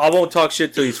 I won't talk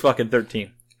shit till he's fucking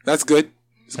 13. That's good.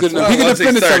 It's good enough. He can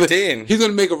defend himself. He's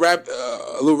gonna make a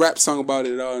little rap song about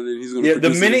it all, and then he's gonna. Yeah, the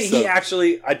minute he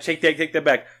actually, I take that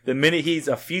back. The minute he's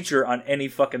a feature on any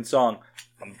fucking song,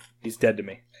 he's dead to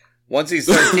me. Once he's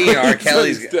 13, R.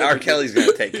 Kelly's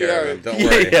gonna take care of him. Don't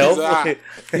worry. Yeah,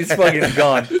 he's fucking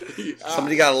gone.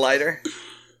 Somebody got a lighter?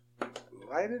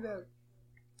 Light it up.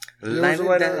 Light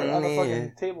it down on the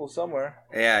fucking table somewhere.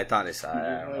 Yeah, I thought I saw it.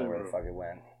 I don't know where the fuck it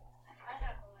went.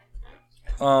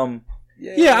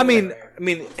 Yeah, I mean,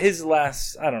 his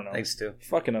last, I don't know. Thanks, too.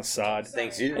 Fucking Assad.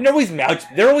 Thanks, you. And they're always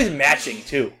matching,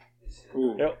 too.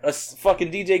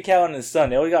 Fucking DJ Khaled and his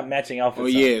son, they always got matching outfits. Oh,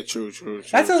 yeah, true.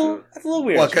 That's a little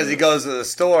weird. Well, because he goes to the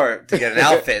store to get an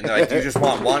outfit, and they're like, do you just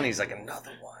want one? He's like, another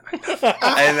one.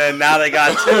 And then now they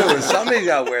got 2. Somebody's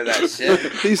got to wear that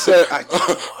shit. He said,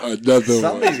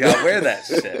 Somebody's got to wear that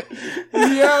shit.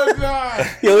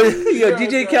 Yo,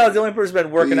 DJ Khaled's the only person who's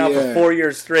been working out for 4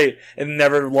 years straight and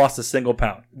never lost a single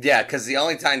pound. Yeah, because the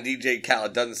only time DJ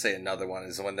Khaled doesn't say another one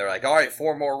is when they're like, all right,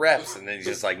 4 more reps. And then he's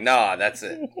just like, nah, that's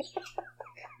it.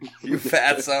 You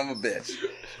fat son of a bitch.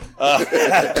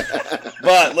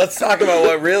 But let's talk about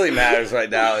what really matters right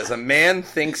now is a man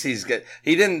thinks he's good.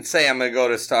 He didn't say I'm going to go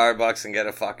to Starbucks and get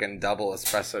a fucking double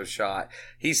espresso shot.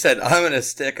 He said, I'm going to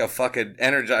stick a fucking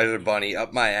Energizer bunny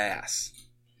up my ass.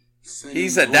 He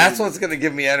said that's what's going to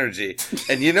give me energy.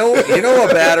 And you know how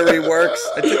battery works?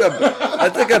 I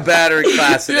took a battery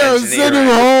class in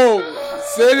engineering.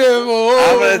 Send him home.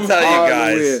 I'm going to tell you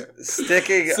guys,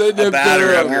 sticking a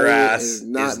battery up your ass is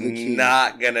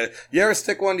not going to... You ever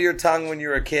stick one to your tongue when you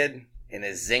were a kid and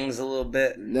it zings a little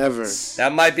bit? Never.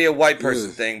 That might be a white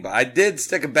person thing, but I did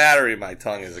stick a battery in my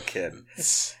tongue as a kid.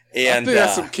 And I think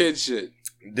that's some kid shit.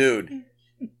 Dude.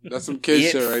 That's some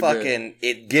kid shit right there.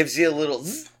 It gives you a little...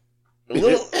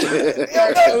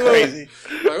 crazy.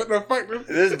 Like, what the fuck?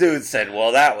 This dude said,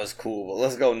 well, that was cool, but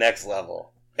let's go next level.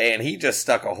 And he just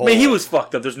stuck a hole. I mean, he was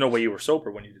fucked up. There's no way you were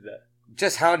sober when you did that.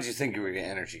 Just how did you think you were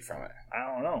getting energy from it? I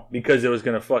don't know. Because it was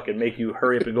going to fucking make you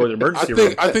hurry up and go to the emergency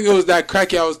room. I think it was that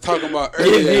cracky I was talking about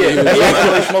earlier. He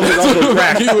actually smoked his uncle's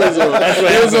crack. He was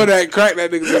on that crack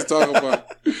that nigga was talking about.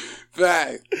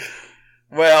 Fact.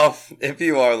 Well, if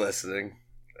you are listening,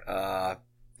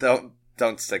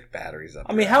 don't stick batteries up.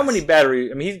 I mean, how many batteries?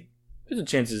 I mean, there's a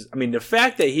chances. I mean, the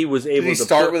fact that he was able to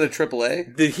start with a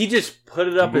AAA. Did he just put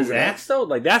it up his ass though?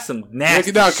 Like that's some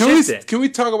nasty shit. Can we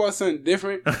talk about something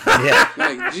different? Yeah.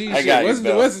 Like, geez,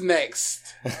 what's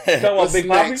next? Talk about Big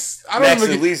Papi? I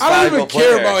don't even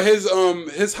care about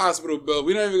his hospital bill.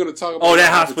 We're not even going to talk about. Oh,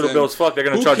 that hospital bill's fucked. They're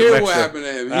going to charge him extra. Who cares what happened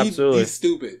to him? Absolutely, he's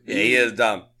stupid. Yeah, he is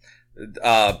dumb.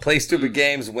 Play stupid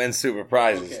games, win stupid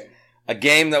prizes. Okay. A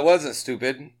game that wasn't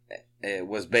stupid. It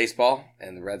was baseball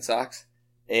and the Red Sox.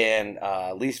 And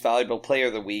least valuable player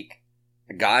of the week,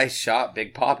 a guy shot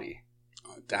Big Papi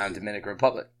down in Dominican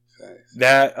Republic.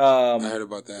 That I heard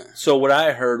about that. So what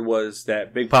I heard was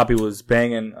that Big Papi was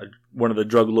banging one of the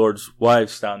drug lord's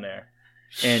wives down there,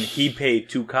 and he paid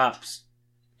 2 cops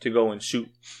to go and shoot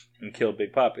and kill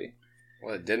Big Papi.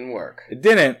 Well, it didn't work. It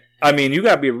didn't. I mean, you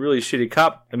got to be a really shitty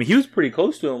cop. I mean, he was pretty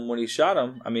close to him when he shot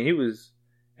him. I mean, he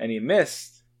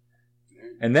missed.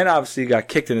 And then obviously he got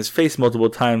kicked in his face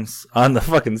multiple times on the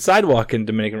fucking sidewalk in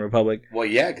Dominican Republic. Well,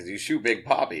 yeah, because you shoot Big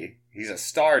Papi. He's a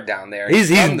star down there.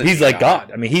 He's like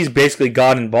God. I mean, he's basically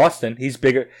God in Boston. He's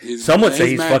bigger. Some would say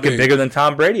he's fucking bigger than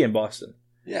Tom Brady in Boston.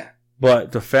 Yeah.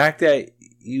 But the fact that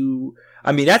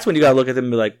that's when you gotta look at them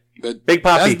and be like, Big Papi.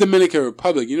 That's Dominican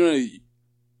Republic. You know,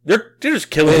 they're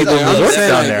just killing people in resorts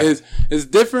down there. It's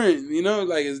different. You know,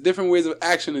 like it's different ways of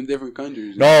action in different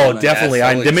countries. No, definitely.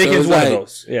 Dominican's one of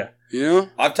those. Yeah. You know?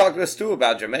 I've talked to Stu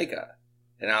about Jamaica.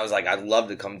 And I was like, I'd love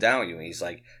to come down with you. And he's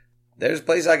like, there's a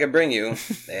place I could bring you.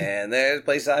 And there's a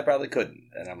place I probably couldn't.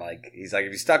 And I'm like, he's like,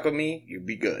 if you stuck with me, you'd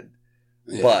be good.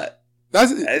 Yeah. But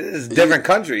it's a different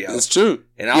country. It's true.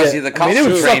 And obviously the cops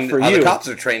the cops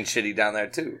are trained shitty down there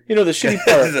too. You know, the shitty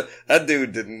part. That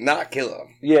dude did not kill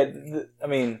him. Yeah. I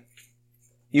mean,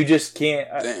 you just can't.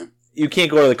 Damn. You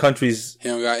can't go to the countries. He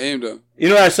don't got aimed up. You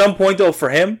know, at some point though, for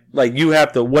him, like you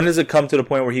have to. When does it come to the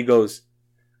point where he goes,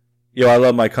 "Yo, I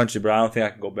love my country, but I don't think I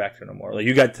can go back there no more." Like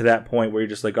you got to that point where you're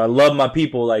just like, "I love my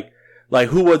people." Like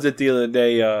who was it the other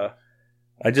day?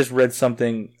 I just read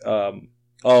something.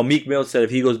 Meek Mill said if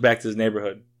he goes back to his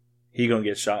neighborhood, he gonna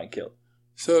get shot and killed.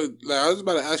 So, like, I was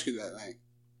about to ask you that. Like,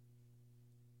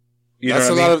 you that's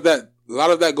a lot of that. A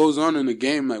lot of that goes on in the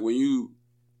game. Like when you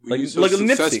so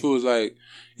successful, is like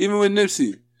even with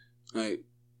Nipsey, like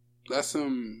that's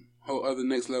some whole other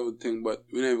next level thing. But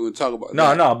we're not even gonna talk about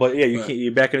that. No, but yeah,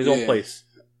 you're back in his own place.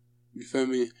 You feel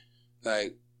me?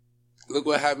 Like, look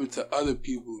what happened to other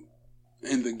people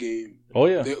in the game. Oh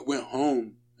yeah, they went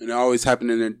home, and it always happened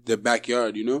in their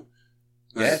backyard. You know?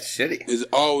 Like, yeah, it's shitty. It's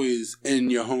always in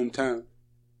your hometown.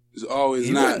 It's always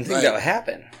you not. You wouldn't think that would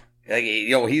happen. Like,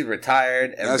 he's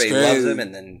retired. Everybody loves him,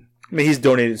 and then. I mean, he's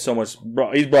donated so much.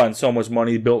 He's brought in so much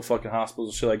money. He built fucking hospitals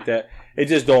and shit like that. It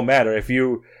just don't matter if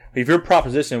you're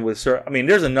propositioned with certain. I mean,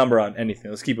 there's a number on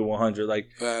anything. Let's keep it 100. Like,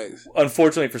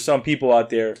 unfortunately for some people out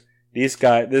there, this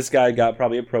guy got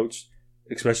probably approached.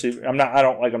 Especially,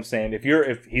 I'm saying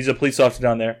if he's a police officer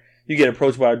down there, you get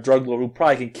approached by a drug lord who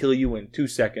probably can kill you in 2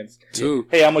 seconds.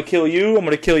 Hey, I'm gonna kill you. I'm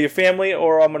gonna kill your family,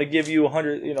 or I'm gonna give you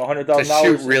 $100,000 to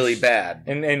shoot really bad,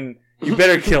 and you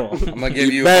better kill him. I'm gonna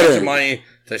give you a bunch of money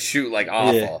to shoot like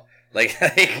awful. Yeah.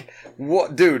 Like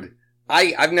what, dude?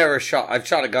 I've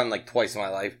shot a gun like twice in my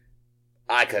life.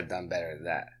 I could have done better than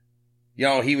that. You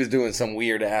know, he was doing some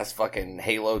weird ass fucking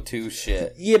Halo 2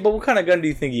 shit. Yeah, but what kind of gun do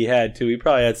you think he had, too? He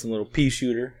probably had some little pea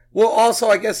shooter. Well, also,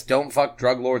 I guess don't fuck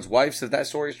drug lords' wives, if that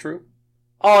story's true.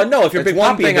 Oh, no, if you're It's Big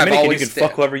one Papi in thing I've Dominican, you always can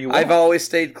fuck whoever you want. I've always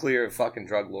stayed clear of fucking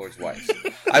drug lords' wives.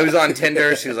 I was on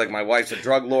Tinder. She was like, my wife's a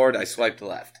drug lord. I swiped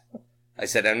left. I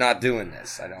said, I'm not doing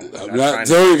this. I'm not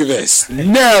doing this.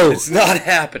 No! It's not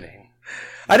happening.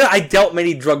 I doubt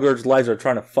many drug lords' lives are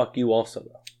trying to fuck you also,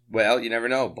 though. Well, you never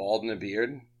know. Bald and a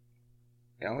beard.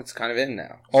 You know, it's kind of in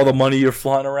now. All the money you're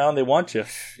flying around, they want you.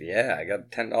 Yeah, I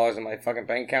got $10 in my fucking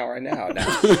bank account right now.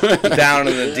 Down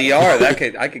in the DR,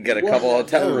 I could get a couple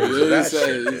hotel rooms for that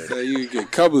shit. Dude. You could get a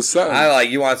couple something. I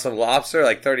like, you want some lobster?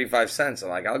 Like 35 cents. I'm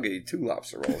like, I'll give you 2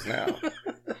 lobster rolls now.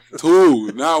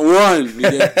 2, not 1. You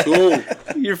get 2.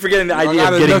 You're forgetting the idea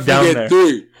of getting down there.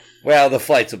 3. Well, the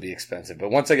flights will be expensive, but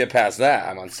once I get past that,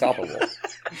 I'm unstoppable.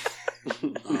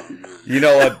 You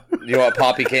know what?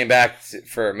 Papi came back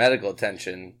for medical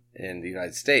attention in the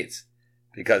United States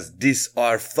because this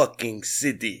our fucking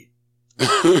city.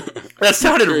 That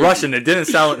sounded Russian. It didn't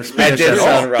sound Spanish. It did at all.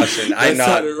 sound Russian. I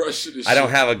don't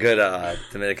have. have a good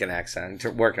Dominican accent.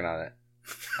 I'm working on it.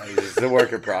 It's a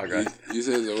work in progress. You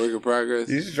said it's a work in progress?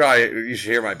 You should try it. You should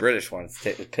hear my British one.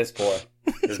 It's piss poor.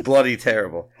 It's bloody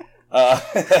terrible.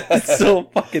 It's so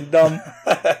fucking dumb.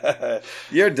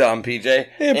 You're dumb, PJ. Yeah,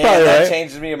 and probably that right.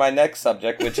 changes me to my next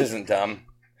subject, which isn't dumb.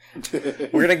 We're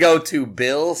going to go to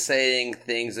Bill saying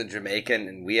things in Jamaican,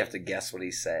 and we have to guess what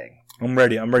he's saying. I'm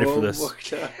ready for this.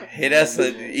 Hit us,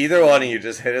 either one of you,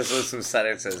 just hit us with some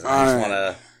sentences. I just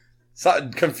want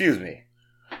to confuse me.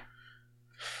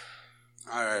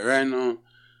 Alright, right now,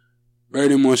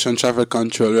 Brady motion traffic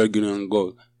control, red, green, and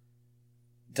gold.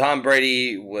 Tom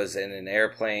Brady was in an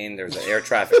airplane. There was an air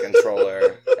traffic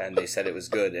controller, and they said it was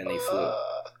good, and he flew.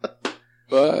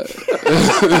 What?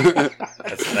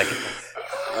 That's like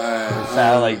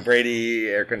sound like Brady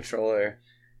air controller.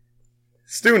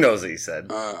 Stu knows what he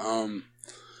said.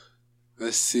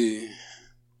 Let's see.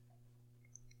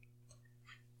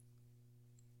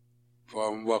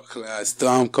 From what class?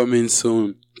 Storm coming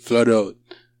soon. Flood out.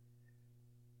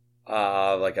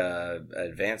 Like a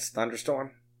advanced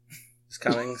thunderstorm is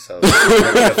coming, so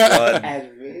we're gonna flood.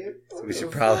 We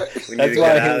should probably we need to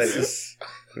get out of this.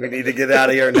 We need to get out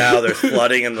of here now. There's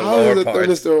flooding in the lower parts.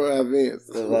 Thunderstorm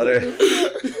advanced? The water,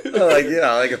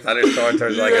 like a thunderstorm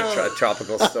turns like a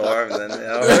tropical storm, and then a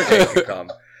hurricane can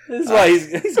come. This is why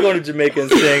he's going to Jamaica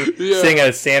and sing out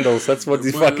of sandals. That's what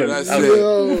he's fucking.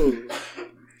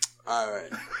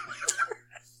 Alright.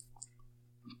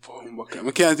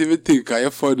 I can't even think.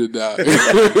 You're funny, dog.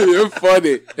 You're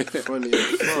funny.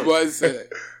 What's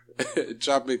it?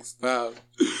 Tropic style.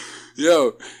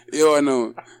 Yo, you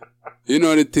know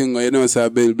the thing, you know, so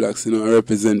Bill Blacks,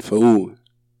 represent for who?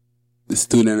 The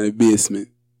student in the basement.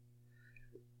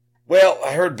 Well,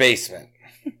 I heard basement.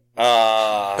 But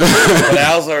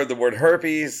I also heard the word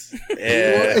herpes.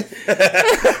 Yeah.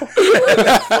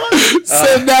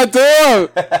 Send that to him.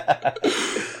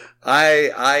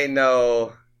 I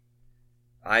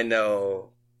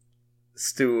know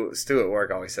Stu at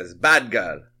work always says bad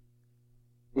girl.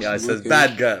 Yeah, it says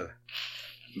bad girl.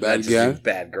 Bad girl?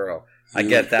 Bad girl. I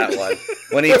get that one.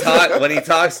 When he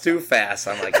talks too fast,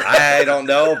 I'm like, I don't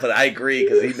know, but I agree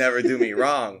because he'd never do me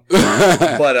wrong.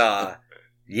 But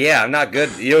yeah, I'm not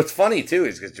good. You know, it's funny too,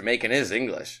 is because Jamaican is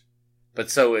English, but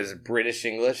so is British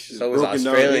English, so is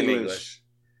Australian English.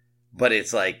 But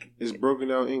it's like it's broken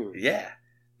down English. Yeah,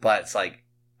 but it's like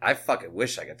I fucking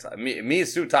wish I could. Me and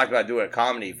Stu talked about doing a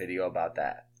comedy video about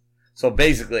that. So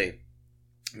basically,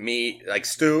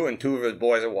 Stu and 2 of his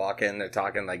boys are walking. They're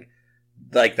talking like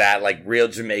that, like real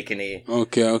Jamaican-y.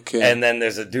 Okay. And then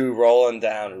there's a dude rolling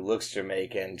down who looks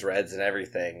Jamaican, dreads and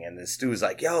everything. And then Stu's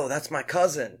like, yo, that's my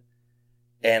cousin.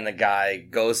 And the guy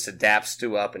goes to dap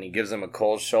Stu up and he gives him a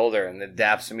cold shoulder and then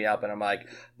daps me up and I'm like,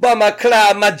 Bama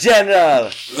Cloud, my general.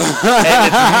 And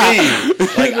it's me.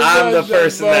 Like, I'm the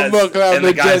person that's... And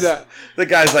the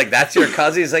guy's like, that's your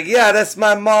cousin? He's like, yeah, that's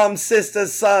my mom's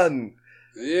sister's son.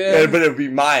 Yeah. But it'd be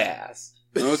my ass.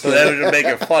 Okay. So that would make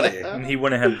it funny. And he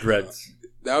wouldn't have dreads.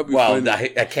 That would be funny.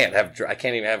 I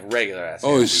can't even have regular ass.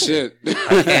 Oh, shit. I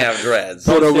can't have dreads.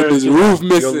 Put up with his roof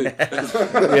missing.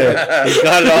 Yeah, he's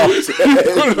got it all.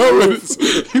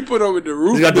 He put up with the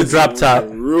roof. He's got the drop top.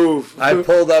 Roof. I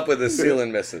pulled up with the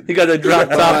ceiling missing. He got the drop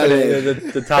top and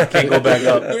the top can't go back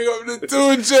up. Bring up the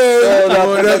 2 chairs.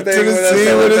 Going up to the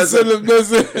sea with the ceiling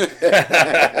missing.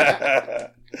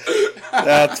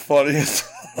 That's funny.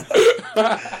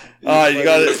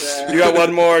 You got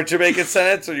one more Jamaican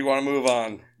sentence, or you want to move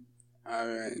on? All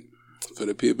right, for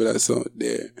the people that's out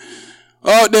there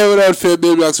without fear,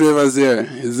 Bill Blacks Rivers there.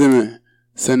 You see me?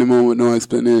 Send him on with no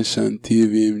explanation.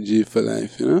 TVMG for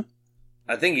life, you know?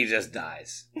 I think he just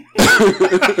dies.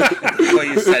 What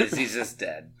you said is he's just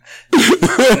dead.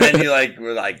 And then you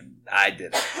were like, I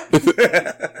did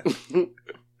it.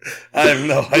 I have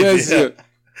no idea. Yes,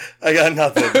 I got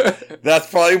nothing. That's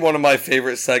probably one of my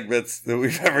favorite segments that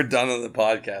we've ever done on the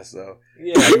podcast, though.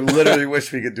 Yeah. I literally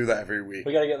wish we could do that every week.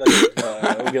 We gotta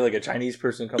get a Chinese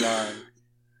person come on.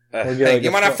 Hey,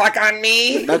 you want to fuck on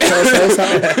me? That's how it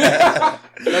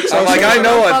sounds. I'm like, I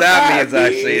know what that means,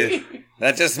 actually.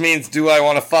 That just means, do I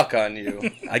want to fuck on you?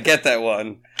 I get that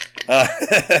one.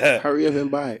 Hurry up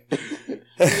and buy it.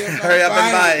 Hurry up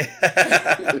and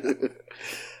buy.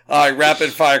 All right,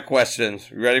 rapid fire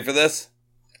questions. You ready for this?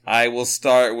 I will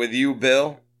start with you,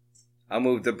 Bill. I'll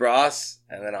move to Bros,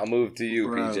 and then I'll move to you,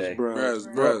 PJ.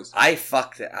 Bros. I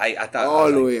fucked it. I thought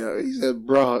All the way up. He said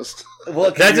bros.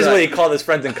 Well, That's just what he called his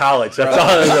friends in college. That's all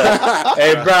it was.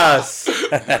 Hey,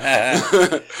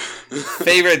 bros.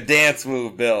 Favorite dance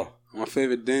move, Bill? My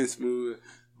favorite dance move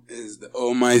is the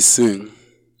Oh My Swing.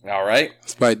 All right.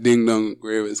 It's by Ding Dong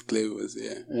Gravers Clavers,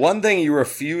 yeah. One thing you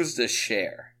refuse to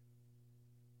share.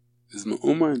 It's my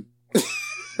woman.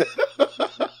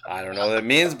 I don't know what it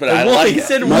means, but I like it.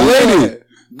 Said My lady.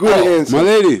 Good answer. My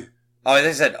lady. Oh,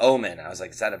 they said omen. I was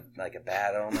like, is that a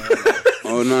bad omen?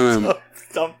 Oh, no.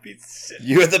 Dumb piece of shit.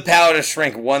 You had the power to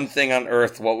shrink one thing on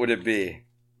Earth. What would it be?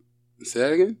 Say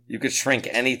that again? You could shrink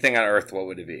anything on Earth. What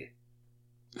would it be?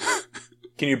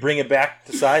 Can you bring it back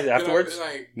to size afterwards?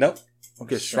 Nope.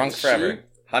 Okay, Shrunk forever.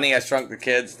 Honey, I Shrunk the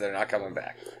Kids. They're not coming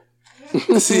back.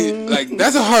 See,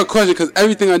 that's a hard question because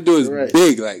everything I do is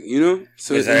big, you know?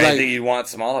 So Is it's there anything you want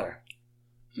smaller?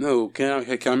 No, can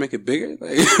I make it bigger?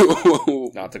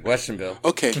 Not the question, Bill.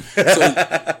 Okay.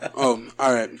 So,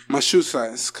 all right. My shoe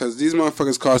size, because these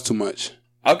motherfuckers cost too much.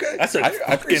 Okay. That's a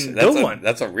fucking that's good one.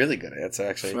 That's a really good answer,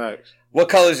 actually. Facts. What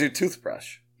color is your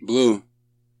toothbrush? Blue.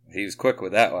 He was quick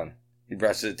with that one. He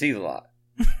brushes his teeth a lot.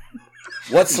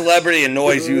 What celebrity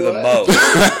annoys you the most?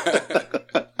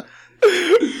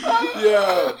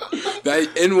 Yeah. That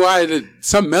NY,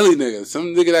 some Melly nigga.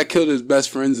 Some nigga that killed his best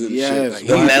friends and shit. Like,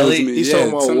 the Melly? He's talking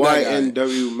about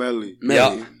YNW Melly.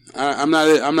 Melly. Yep. I'm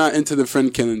not into the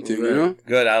friend killing thing, you know?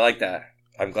 Good, I like that.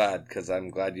 I'm glad, because I'm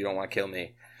glad you don't want to kill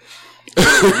me.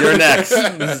 You're next.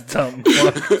 This is dumb.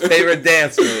 Favorite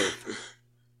dance move?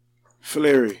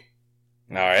 Flurry.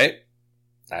 All right.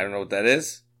 I don't know what that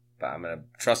is, but I'm going to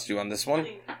trust you on this one.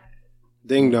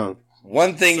 Ding dong.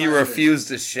 One thing you refuse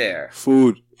to share.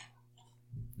 Food.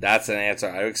 That's an answer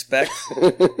I would expect.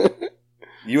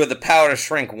 You have the power to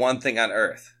shrink one thing on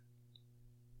Earth.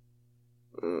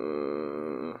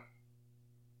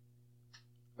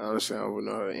 Honestly, I wouldn't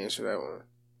know how to answer that one.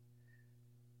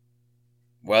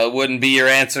 Well, it wouldn't be your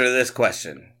answer to this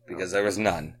question, because there was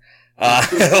none.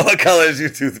 What color is your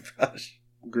toothbrush?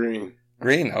 Green.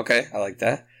 Green, okay, I like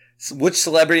that. So which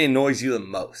celebrity annoys you the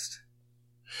most?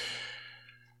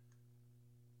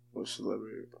 What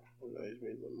celebrity annoys me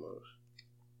the most?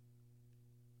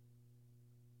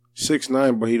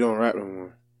 6ix9ine, but he don't rap no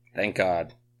more. Thank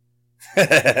God.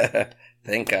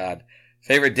 Thank God.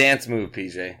 Favorite dance move,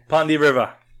 PJ? Pondy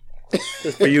River.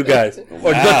 Just for you guys. Or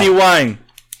Wow. Dirty Wine.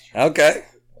 Okay.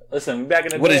 Listen, back in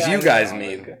the day. What does you I- guys I-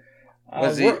 mean?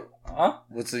 Huh?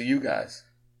 What's the you guys?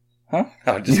 Huh?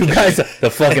 Oh, just You kidding. guys, the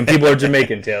fucking people are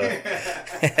Jamaican, Taylor.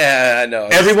 Yeah, I know.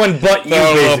 Everyone but you,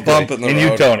 Throw a little basically. bump in the and you,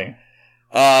 road. Tony.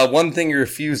 One thing you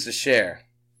refuse to share.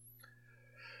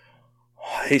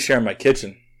 I hate sharing my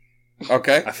kitchen.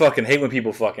 Okay. I fucking hate when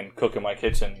people fucking cook in my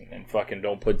kitchen and fucking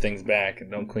don't put things back and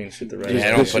don't clean shit the right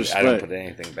Yeah, way. I don't put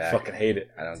anything back. Fucking hate it.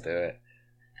 I don't do it.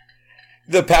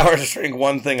 The power to shrink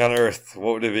one thing on Earth.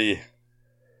 What would it be?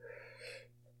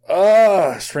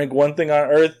 Shrink one thing on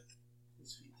Earth.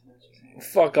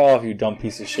 Fuck off, you dumb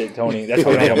piece of shit, Tony. That's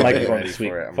why we don't have a microphone ready this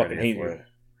week. for it. I'm Fucking ready hate for you.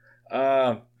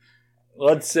 it.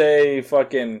 Let's say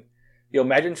fucking. Yo,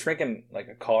 imagine shrinking like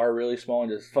a car really small and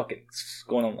just fucking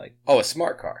going on like Oh, a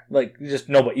smart car. just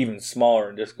no, but even smaller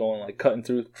and just going like cutting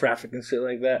through traffic and shit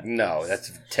like that. No,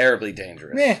 that's terribly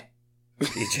dangerous. Meh.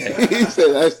 DJ. He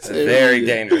said that's It's very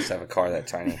dangerous to have a car that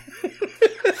tiny.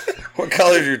 What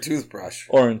color is your toothbrush?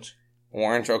 Orange.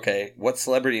 Orange, okay. What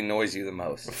celebrity annoys you the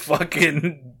most?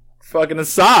 Fucking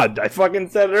Assad. I fucking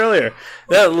said it earlier.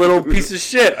 That little piece of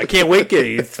shit. I can't wait till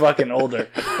he's fucking older.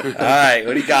 Alright,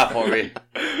 what do you got for me?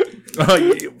 Oh,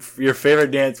 your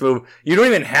favorite dance move. You don't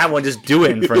even have one. Just do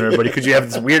it in front of everybody because you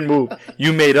have this weird move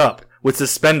you made up with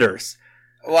suspenders.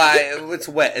 Why, it's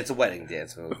a wedding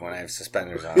dance move when I have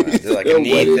suspenders on. I do like a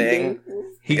knee thing,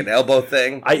 like an elbow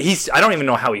thing. I don't even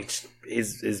know how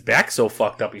his back's so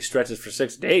fucked up. He stretches for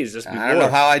 6 days just before. I don't know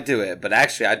how I do it, but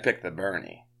actually I'd pick the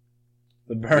Bernie.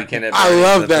 The burn. Weekend at I Bernie's,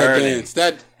 love the that burning. dance.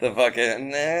 That The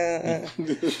fucking.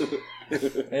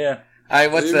 Yeah. All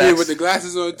right, what's you next? mean with the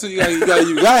glasses on too. You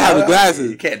gotta have the glasses.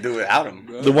 You can't do it without them.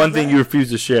 The one thing you refuse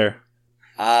to share.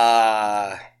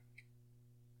 I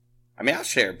mean, I'll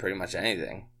share pretty much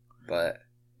anything, but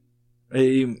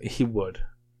He would.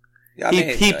 yeah, I He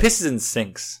mean, pisses in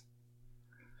sinks.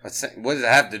 what does it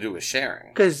have to do with sharing?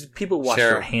 Because people wash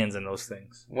Share. their hands in those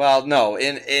things. Well, no,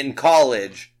 in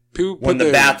college, People when put the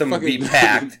their bathroom would be fucking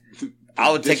packed,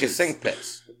 I would take a dishes. sink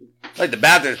piss. Like the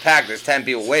bathroom's packed, there's 10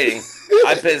 people waiting.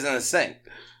 I piss in the sink.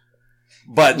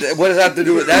 But what does that have to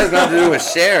do with? That has nothing to do with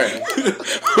sharing.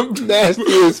 I'm nasty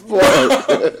as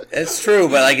fuck. It's true,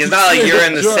 but like it's not like you're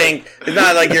in the sink. It's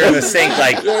not like you're in the sink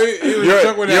like He was You're-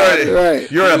 drunk when that you're- happened.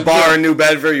 Right. you're in a bar in New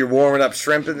Bedford. You're warming up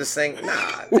shrimp in the sink.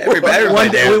 Nah, everybody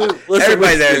there.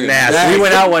 Everybody there is nasty. We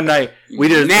went out one night. We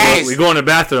Nasty. we go in the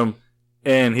bathroom,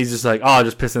 and he's just like, "Oh, I'll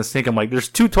just piss in the sink." I'm like, "There's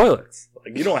 2 toilets.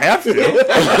 Like, you don't have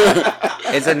to."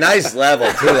 It's a nice level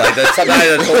too. Like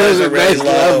sometimes the toilets are really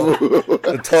low.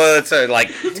 The toilets are like.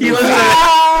 He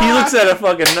looks at a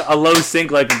fucking a low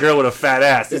sink like a girl with a fat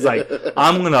ass. He's like,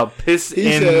 "I'm gonna piss He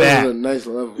in said it that." was a nice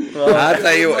level. I'll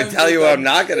tell you what I'm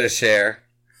not gonna share.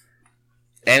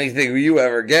 Anything with you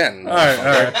ever again. All right.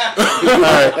 All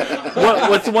right.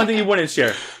 What's the one thing you wouldn't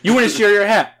share? You wouldn't share your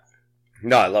hat.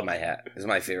 No, I love my hat. It's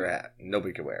my favorite hat.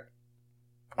 Nobody can wear it.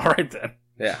 All right then.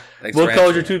 Yeah. Thanks What for color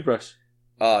is your answering. toothbrush?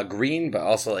 Green, but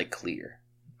also like clear.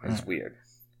 It's weird.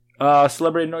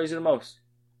 Celebrity annoys you the most.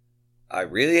 I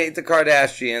really hate the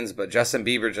Kardashians, but Justin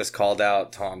Bieber just called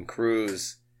out Tom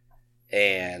Cruise,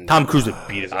 and Tom Cruise would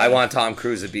beat his I ass. want Tom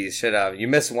Cruise to beat the shit out of him. You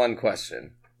missed one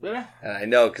question, Yeah. and I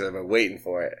know because I've been waiting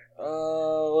for it.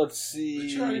 Let's see.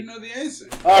 You already know the answer.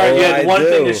 All right, Oh, yeah. I One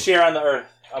thing do. to share on the earth.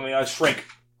 I mean, I shrink.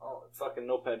 Oh, fucking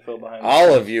notepad fell behind me.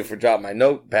 All of you for dropping my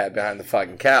notepad behind the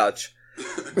fucking couch.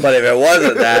 But if it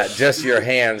wasn't that, just your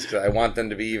hands, because I want them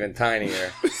to be even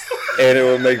tinier. And it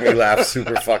would make me laugh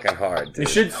super fucking hard. You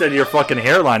should say your fucking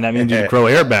hairline. That means you can grow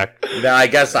hair back. Now, I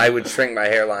guess I would shrink my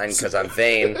hairline because I'm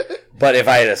vain. But if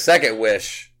I had a second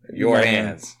wish, your My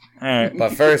hands. All right.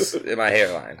 But first, my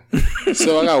hairline.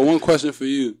 So I got one question for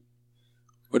you.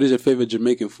 What is your favorite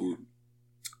Jamaican food?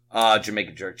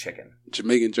 Jamaican jerk chicken.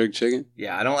 Jamaican jerk chicken?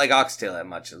 Yeah, I don't like oxtail that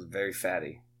much. It's very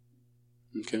fatty.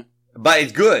 Okay. But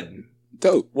it's good.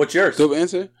 Dope. What's yours? Dope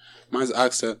answer? Mine's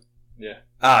oxtail. Yeah.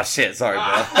 Ah, shit. Sorry, bro.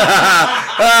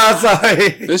 Oh,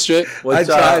 sorry. That's straight. What's,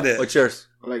 I tried it. What's yours?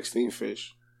 I like steamed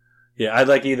fish. Yeah, I'd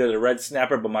like either the red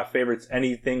snapper, but my favorite's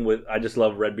anything with. I just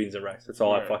love red beans and rice. That's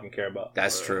all I fucking care about.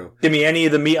 That's true. Give me any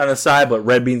of the meat on the side, but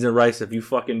red beans and rice. If you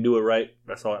fucking do it right,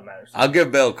 that's all that matters. I'll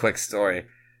give Bill a quick story.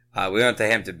 We went to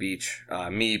Hampton Beach.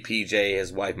 Me, PJ,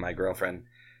 his wife, my girlfriend.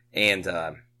 And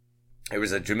it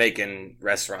was a Jamaican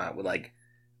restaurant with like,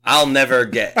 I'll never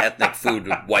get ethnic food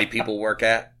white people work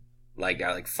at.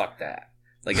 Like, fuck that.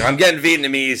 Like, if I'm getting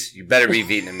Vietnamese, you better be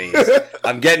Vietnamese.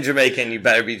 I'm getting Jamaican, you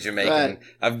better be Jamaican. Right.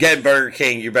 I'm getting Burger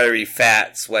King, you better be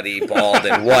fat, sweaty, bald,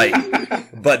 and white.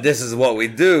 But this is what we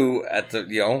do at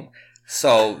the,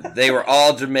 So they were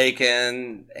all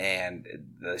Jamaican, and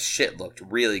the shit looked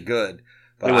really good.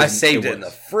 But I saved it in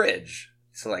the fridge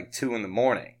till like 2 a.m.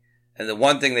 And the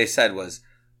one thing they said was,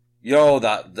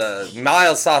 the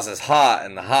mild sauce is hot,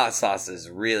 and the hot sauce is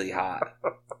really hot.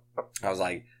 I was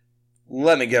like,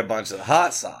 let me get a bunch of the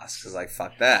hot sauce, because like,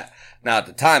 fuck that. Now, at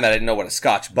the time, I didn't know what a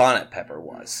Scotch bonnet pepper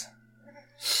was.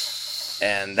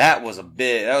 And that was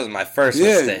my first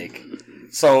mistake.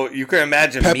 So, you can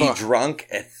imagine me Pepper. drunk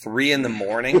at 3 a.m.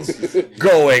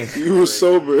 going, You were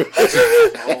sober.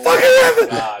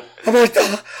 God. I'm like,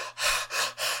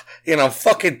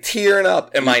 fucking tearing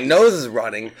up, and my nose is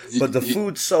running, but the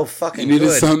food's so fucking You needed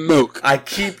good. some milk. I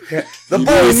keep the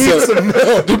boy needs some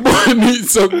milk. The boy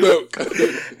needs some milk.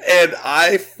 And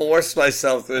I forced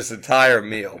myself through this entire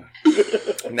meal.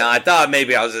 Now, I thought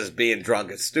maybe I was just being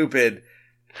drunk and stupid.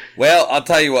 Well, I'll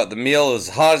tell you what, the meal, as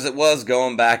hot as it was,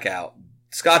 going back out.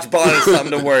 Scotch bonnet is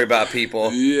something to worry about,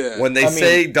 people. Yeah. When they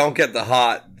say don't get the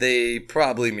hot, they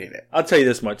probably mean it. I'll tell you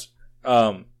this much.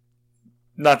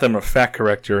 Not that I'm a fact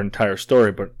correct your entire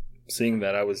story, but seeing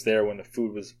that I was there when the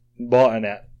food was bought in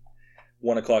at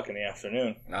 1 o'clock in the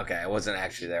afternoon. Okay, I wasn't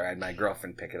actually there. I had my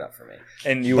girlfriend pick it up for me.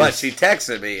 And She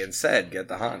texted me and said, get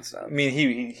the hot stuff. I mean,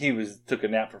 he took a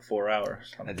nap for 4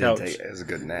 hours on the I couch. did take it. It was a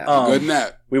good nap. Good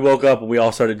nap. We woke up and we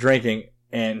all started drinking,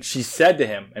 and she said to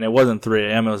him, and it wasn't 3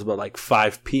 a.m., it was about like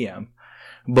 5 p.m.,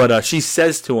 but she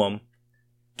says to him,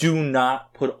 do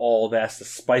not put all that's the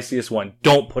spiciest one.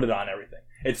 Don't put it on everything.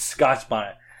 It's Scotch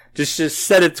bonnet. Just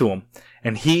said it to him.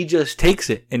 And he just takes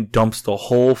it and dumps the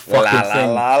whole fucking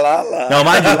thing. La. Now,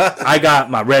 mind you, I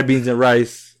got my red beans and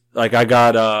rice. Like, I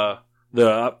got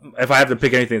if I have to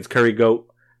pick anything, it's curry goat.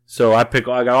 So I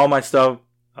got all my stuff.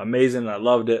 Amazing. I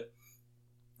loved it.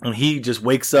 And he just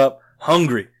wakes up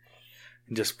hungry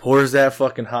and just pours that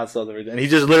fucking hot sauce over it. And he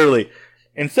just literally,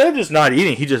 instead of just not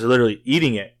eating, he just literally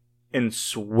eating it and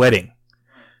sweating.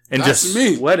 And That's just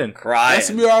me. sweating. Crying.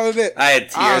 That's me all of that. I had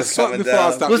tears coming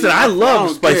down. Listen, I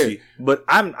love spicy, but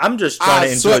I'm just trying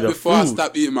to enjoy the before I food.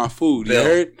 stop eating my food. You Bill,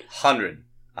 heard?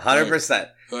 100%.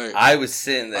 Like, I was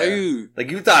sitting there. you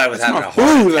thought I was that's having my a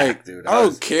heart food. attack, Like, dude. I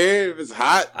don't care if it's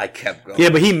hot. I kept going. Yeah,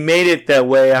 but he made it that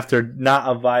way after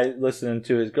not listening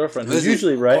to his girlfriend, who's Listen,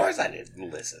 usually Of right. course I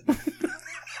didn't listen.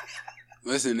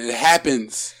 Listen, it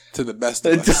happens to the best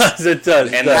of It us. does, it does.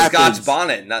 And it the does. Scotch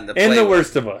bonnet, nothing to play And the with.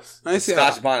 worst of us. I see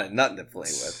Scotch bonnet, nothing to play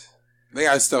with. They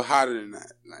got stuff hotter than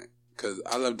that. Like, cause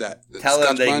I love that. The Tell them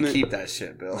Scotch they bonnet, can keep that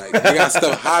shit, Bill. Like, they got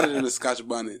stuff hotter than the Scotch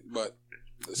bonnet, but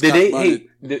the Did Scotch they? bonnet,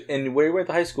 Hey, and where you were at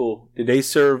the high school? Did they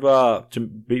serve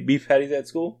beef patties at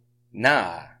school?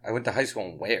 Nah, I went to high school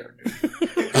and where, dude?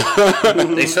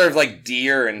 They serve like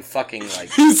deer and fucking like.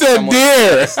 He said someone's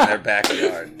deer. piss in their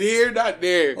backyard. deer, not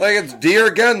deer. Like it's deer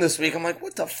again this week. I'm like,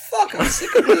 what the fuck? I'm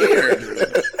sick of deer. Dude.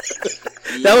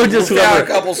 That was just Found a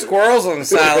couple squirrels on the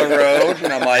side of the road,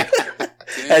 and I'm like,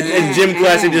 in gym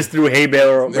class. He just threw hay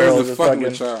barrels. There's the at fucking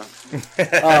with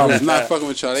fucking- y'all. It's not fucking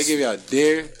with y'all. They give y'all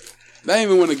deer. They don't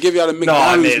even want to give y'all the no,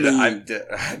 I McDonald's made menu.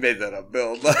 I made that up,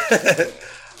 Bill.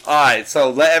 All right,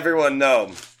 so let everyone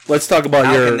know. Let's talk about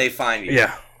How your. can they find you?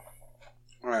 Yeah.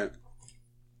 All right.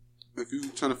 If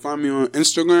you're trying to find me on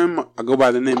Instagram, I go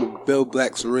by the name of Bill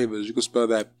Blacks Ravers. You can spell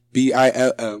that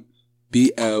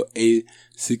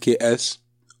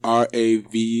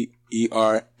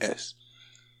BILLBLACKSRAVERS.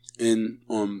 And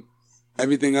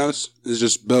everything else is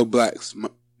just Bill Blacks.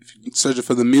 If you search it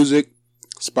for the music,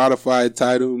 Spotify,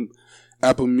 Tidal,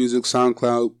 Apple Music,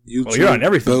 SoundCloud, YouTube. Oh, you're on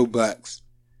everything. Bill Blacks.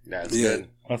 That's Yeah. good.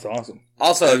 That's awesome.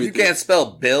 Also, if you Everything. can't spell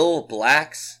Bill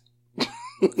Blacks,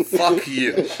 fuck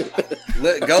you.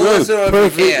 Go listen to it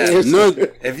if you can. No,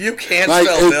 If you can't Like,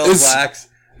 spell Bill it's- Blacks,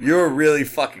 you're really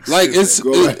fucking stupid. like it's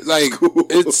Go back to like school.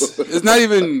 it's not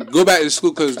even go back to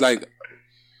school because like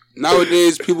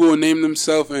nowadays people will name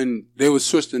themselves and they will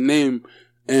switch the name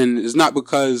and it's not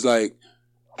because like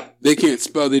they can't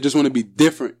spell, they just want to be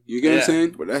different. You get what Yeah. I'm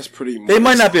saying? But that's pretty much. They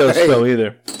might not be able to spell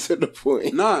either. to the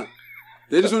point. Nah,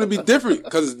 they just want to be different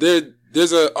because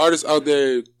there's an artist out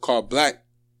there called Black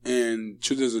and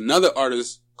there's another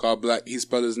artist called Black. He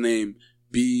spelled his name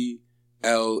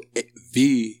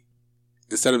BLV.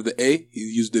 Instead of the A, he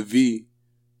used the V.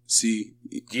 C.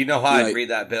 Do you know how I'd Like- read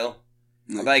that, Bill?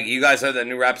 Like- I'm like, you guys heard that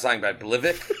new rap song by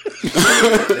Blivik?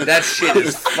 That shit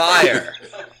is fire.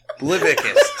 Blivik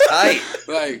is tight.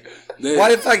 Like,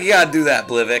 Why the fuck you gotta do that,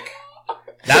 Blivik?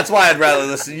 That's why I'd rather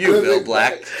listen to you, Bill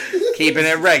Black. Keeping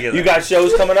it regular. You got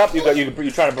shows coming up? You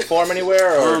trying to perform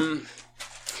anywhere? Or?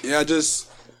 yeah, just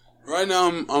right now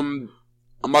I'm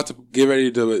about to get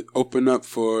ready to open up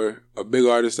for a big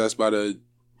artist that's about to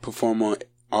perform on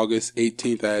August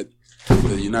 18th at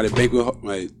the United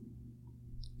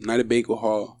Banquet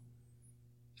Hall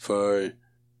for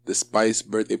the Spice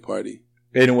birthday party.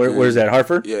 And where's that?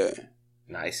 Hartford? Yeah,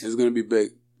 Nice. it's gonna be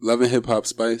big. Love and Hip Hop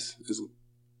Spice is a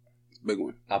big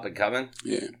one. Up and coming?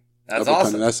 Yeah, That's Up and awesome.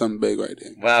 coming. That's something big right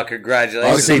there. Wow,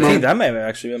 congratulations. August 18th. I may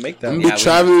actually make that. I'm one. gonna Yeah, be we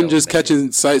traveling, can just film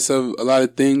catching sights of a lot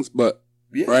of things, but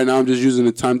Yeah. right now I'm just using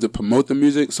the time to promote the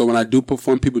music. So when I do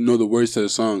perform, people know the words to the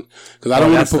song. Because I don't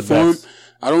want that's to the perform. best.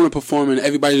 I don't want to perform and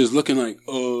everybody just looking like,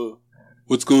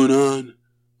 what's going on?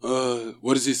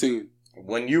 What is he singing?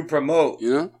 When you promote,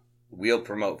 You know? we'll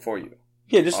promote for you.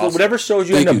 Yeah, just Awesome. whatever shows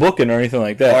you Thank end up you. booking or anything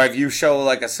like Or that. if you show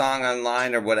like a song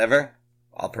online or whatever,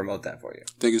 I'll promote that for you.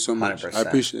 Thank you so much. 100%. I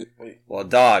appreciate it. Well,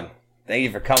 dog, thank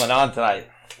you for coming on tonight.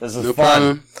 This was No fun.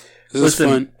 problem. This Listen,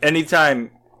 is fun.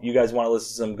 anytime you guys want to listen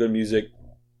to some good music,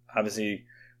 obviously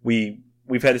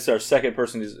we've had this our second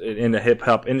person in the hip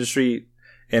hop industry,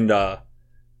 and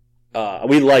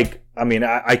we like. I mean,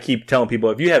 I keep telling people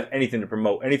if you have anything to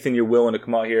promote, anything you're willing to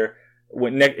come out here.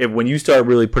 When you start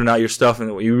really putting out your stuff and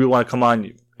you really want to come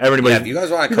on, everybody, Yeah, if you guys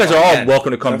want to you come guys are on all again,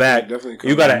 welcome to come back. Definitely come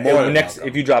You got More to than next welcome.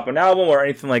 if you drop an album or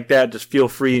anything like that, just feel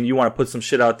free and you want to put some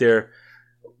shit out there.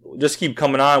 Just keep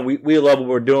coming on. We love what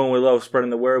we're doing. We love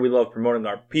spreading the word. We love promoting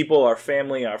our people, our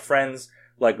family, our friends.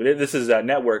 Like this is that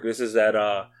network. This is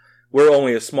that. We're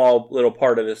only a small little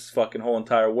part of this fucking whole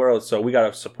entire world, so we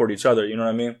gotta support each other. You know what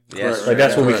I mean? Yes, Like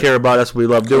that's what we Correct. care about. That's what we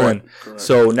love doing. Correct.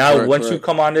 So now, Correct, once you correct.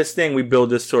 come on this thing, we build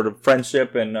this sort of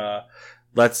friendship, and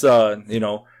let's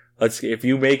if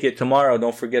you make it tomorrow,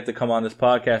 don't forget to come on this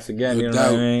podcast again. No You know what I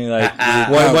doubt. mean? Like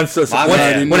My once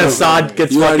man. when Assad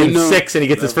gets You already fucking know. 6 and he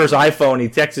gets his first iPhone, he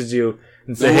texts you.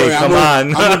 and say, "Hey, come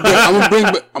on."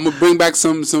 I'm gonna bring back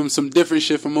some different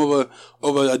shit from over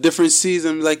a different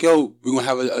season. Like, yo, we're gonna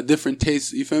have a different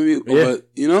taste. You feel me? Yeah. Over,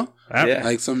 you know, Yeah.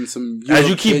 like some. As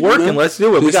you keep working, you know? Let's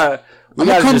do it. We gotta come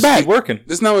just back. keep working.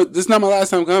 This is not my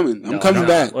last time coming. I'm coming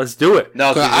back. Let's do it.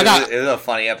 No, I it was a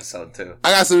funny episode too.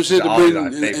 I got some shit to Always bring.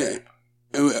 my favorite.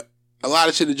 And a lot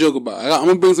of shit to joke about. I'm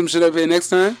gonna bring some shit up here next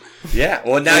time. Yeah.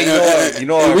 Well, now you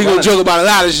know. And we gonna joke about a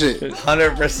lot of shit.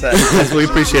 100%. That's what we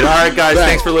appreciate. All right, guys.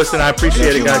 Thanks for listening. I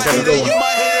appreciate it, guys. Have a good one. You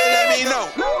might hit it, let me know.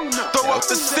 Throw up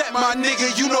the set, my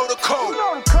nigga, you know the code.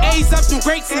 A's up some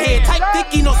greats in here, type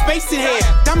thicky, no space in here.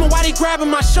 Diamond, why they grabbing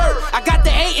my shirt? I got the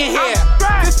 8 in here.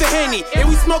 Fifth of Henny, and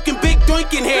we smoking big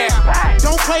doink in here.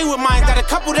 Don't play with mine, got a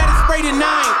couple that is sprayed in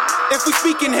 9. If we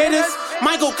speaking hitters,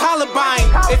 might go Columbine.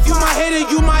 If you my hitter,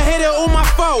 you my hitter or my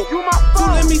foe. 2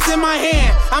 limmies in my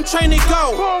hand, I'm trained to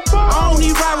go. I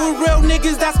only ride with real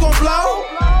niggas that's gon' blow.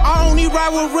 I only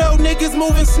ride with real niggas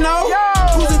moving snow.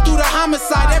 Cruising through the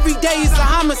homicide, every day is a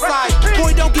homicide.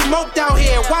 Boy, don't get moped out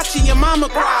here, watching your mama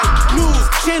cry. News,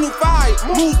 Channel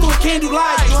 5, moves through a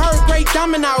candlelight. You heard Great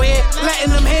Diamond out here,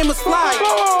 letting them hammers fly.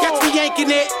 Catch me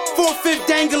yanking it, 4/5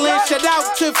 dangling. Shout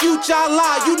out to Future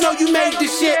Allah, you know you made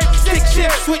this shit. Stick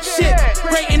shift, switch shit,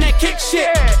 breaking that kick shit.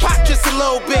 Pop just a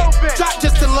little bit, drop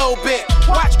just a little bit.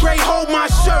 Watch Gray hold my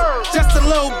shirt, just a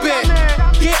little bit.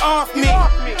 Get off me,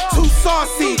 too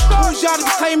saucy. Who's y'all to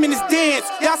be claiming this dance?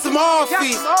 Y'all some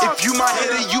offies. If you might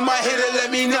hit it,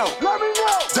 let me know.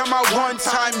 Done my one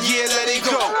time, yeah, let it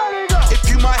go. If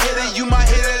you might hit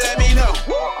it, let me know.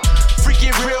 Freak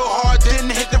it real hard, then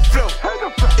hit the flow.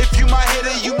 If you might hit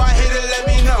it, let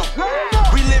me know.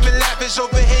 We living lavish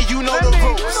over here, you know the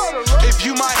ropes. If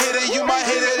you might hit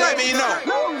it, let me know.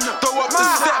 Throw up the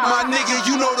step, my nigga,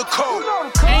 you know the code.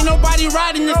 Ain't nobody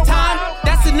riding this time,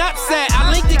 that's an upset.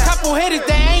 I linked a couple hitters,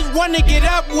 they ain't wanna get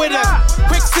up with us.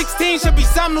 Quick 16 should be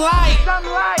something light.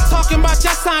 Talking about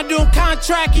your sign doing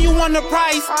contract, and you want the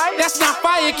price. That's not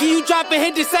fire, can you drop a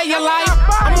hit to save your life?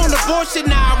 I'm on the bullshit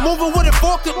now, moving with a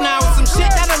fork up now. Some shit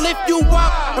that'll lift you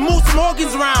up and move some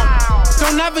organs around.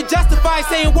 Don't ever justify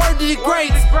saying word to the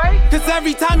greats, cause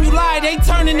every time you lie, they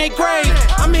turning their grave.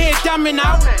 I'm here dumbing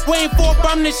out, waiting for a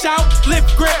bum to shout.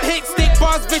 Lift, grip, hit, stick,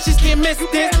 bars, bitches can't miss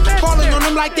this. Falling on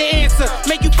them like the answer,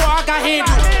 make you fall, I got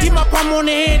handle. Keep my palm on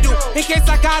the handle, in case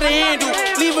I got a handle.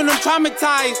 Leaving them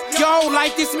traumatized, yo,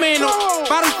 like this mantle.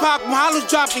 Bottles pop, hollows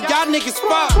dropping, y'all niggas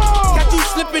fuck. Got you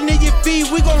slipping in your feet,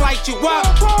 we gon' light you up.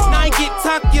 9 get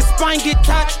tucked, your spine get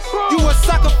touched. You a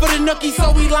sucker for the nookie,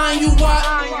 so we line you up.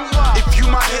 If you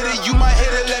might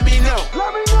hit it, let me know.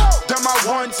 Done my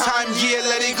one time, yeah,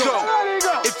 let it go.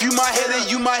 If you might hit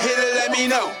it, let me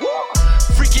know.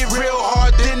 Freak it real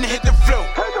hard, then hit the flow.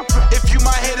 If you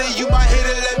might hit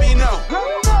it, let me know.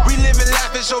 We living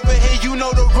lavish over here, you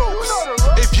know the ropes.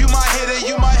 If you might hit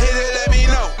it, let me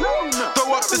know.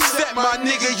 Throw up the step, my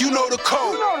nigga, you know the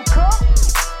code.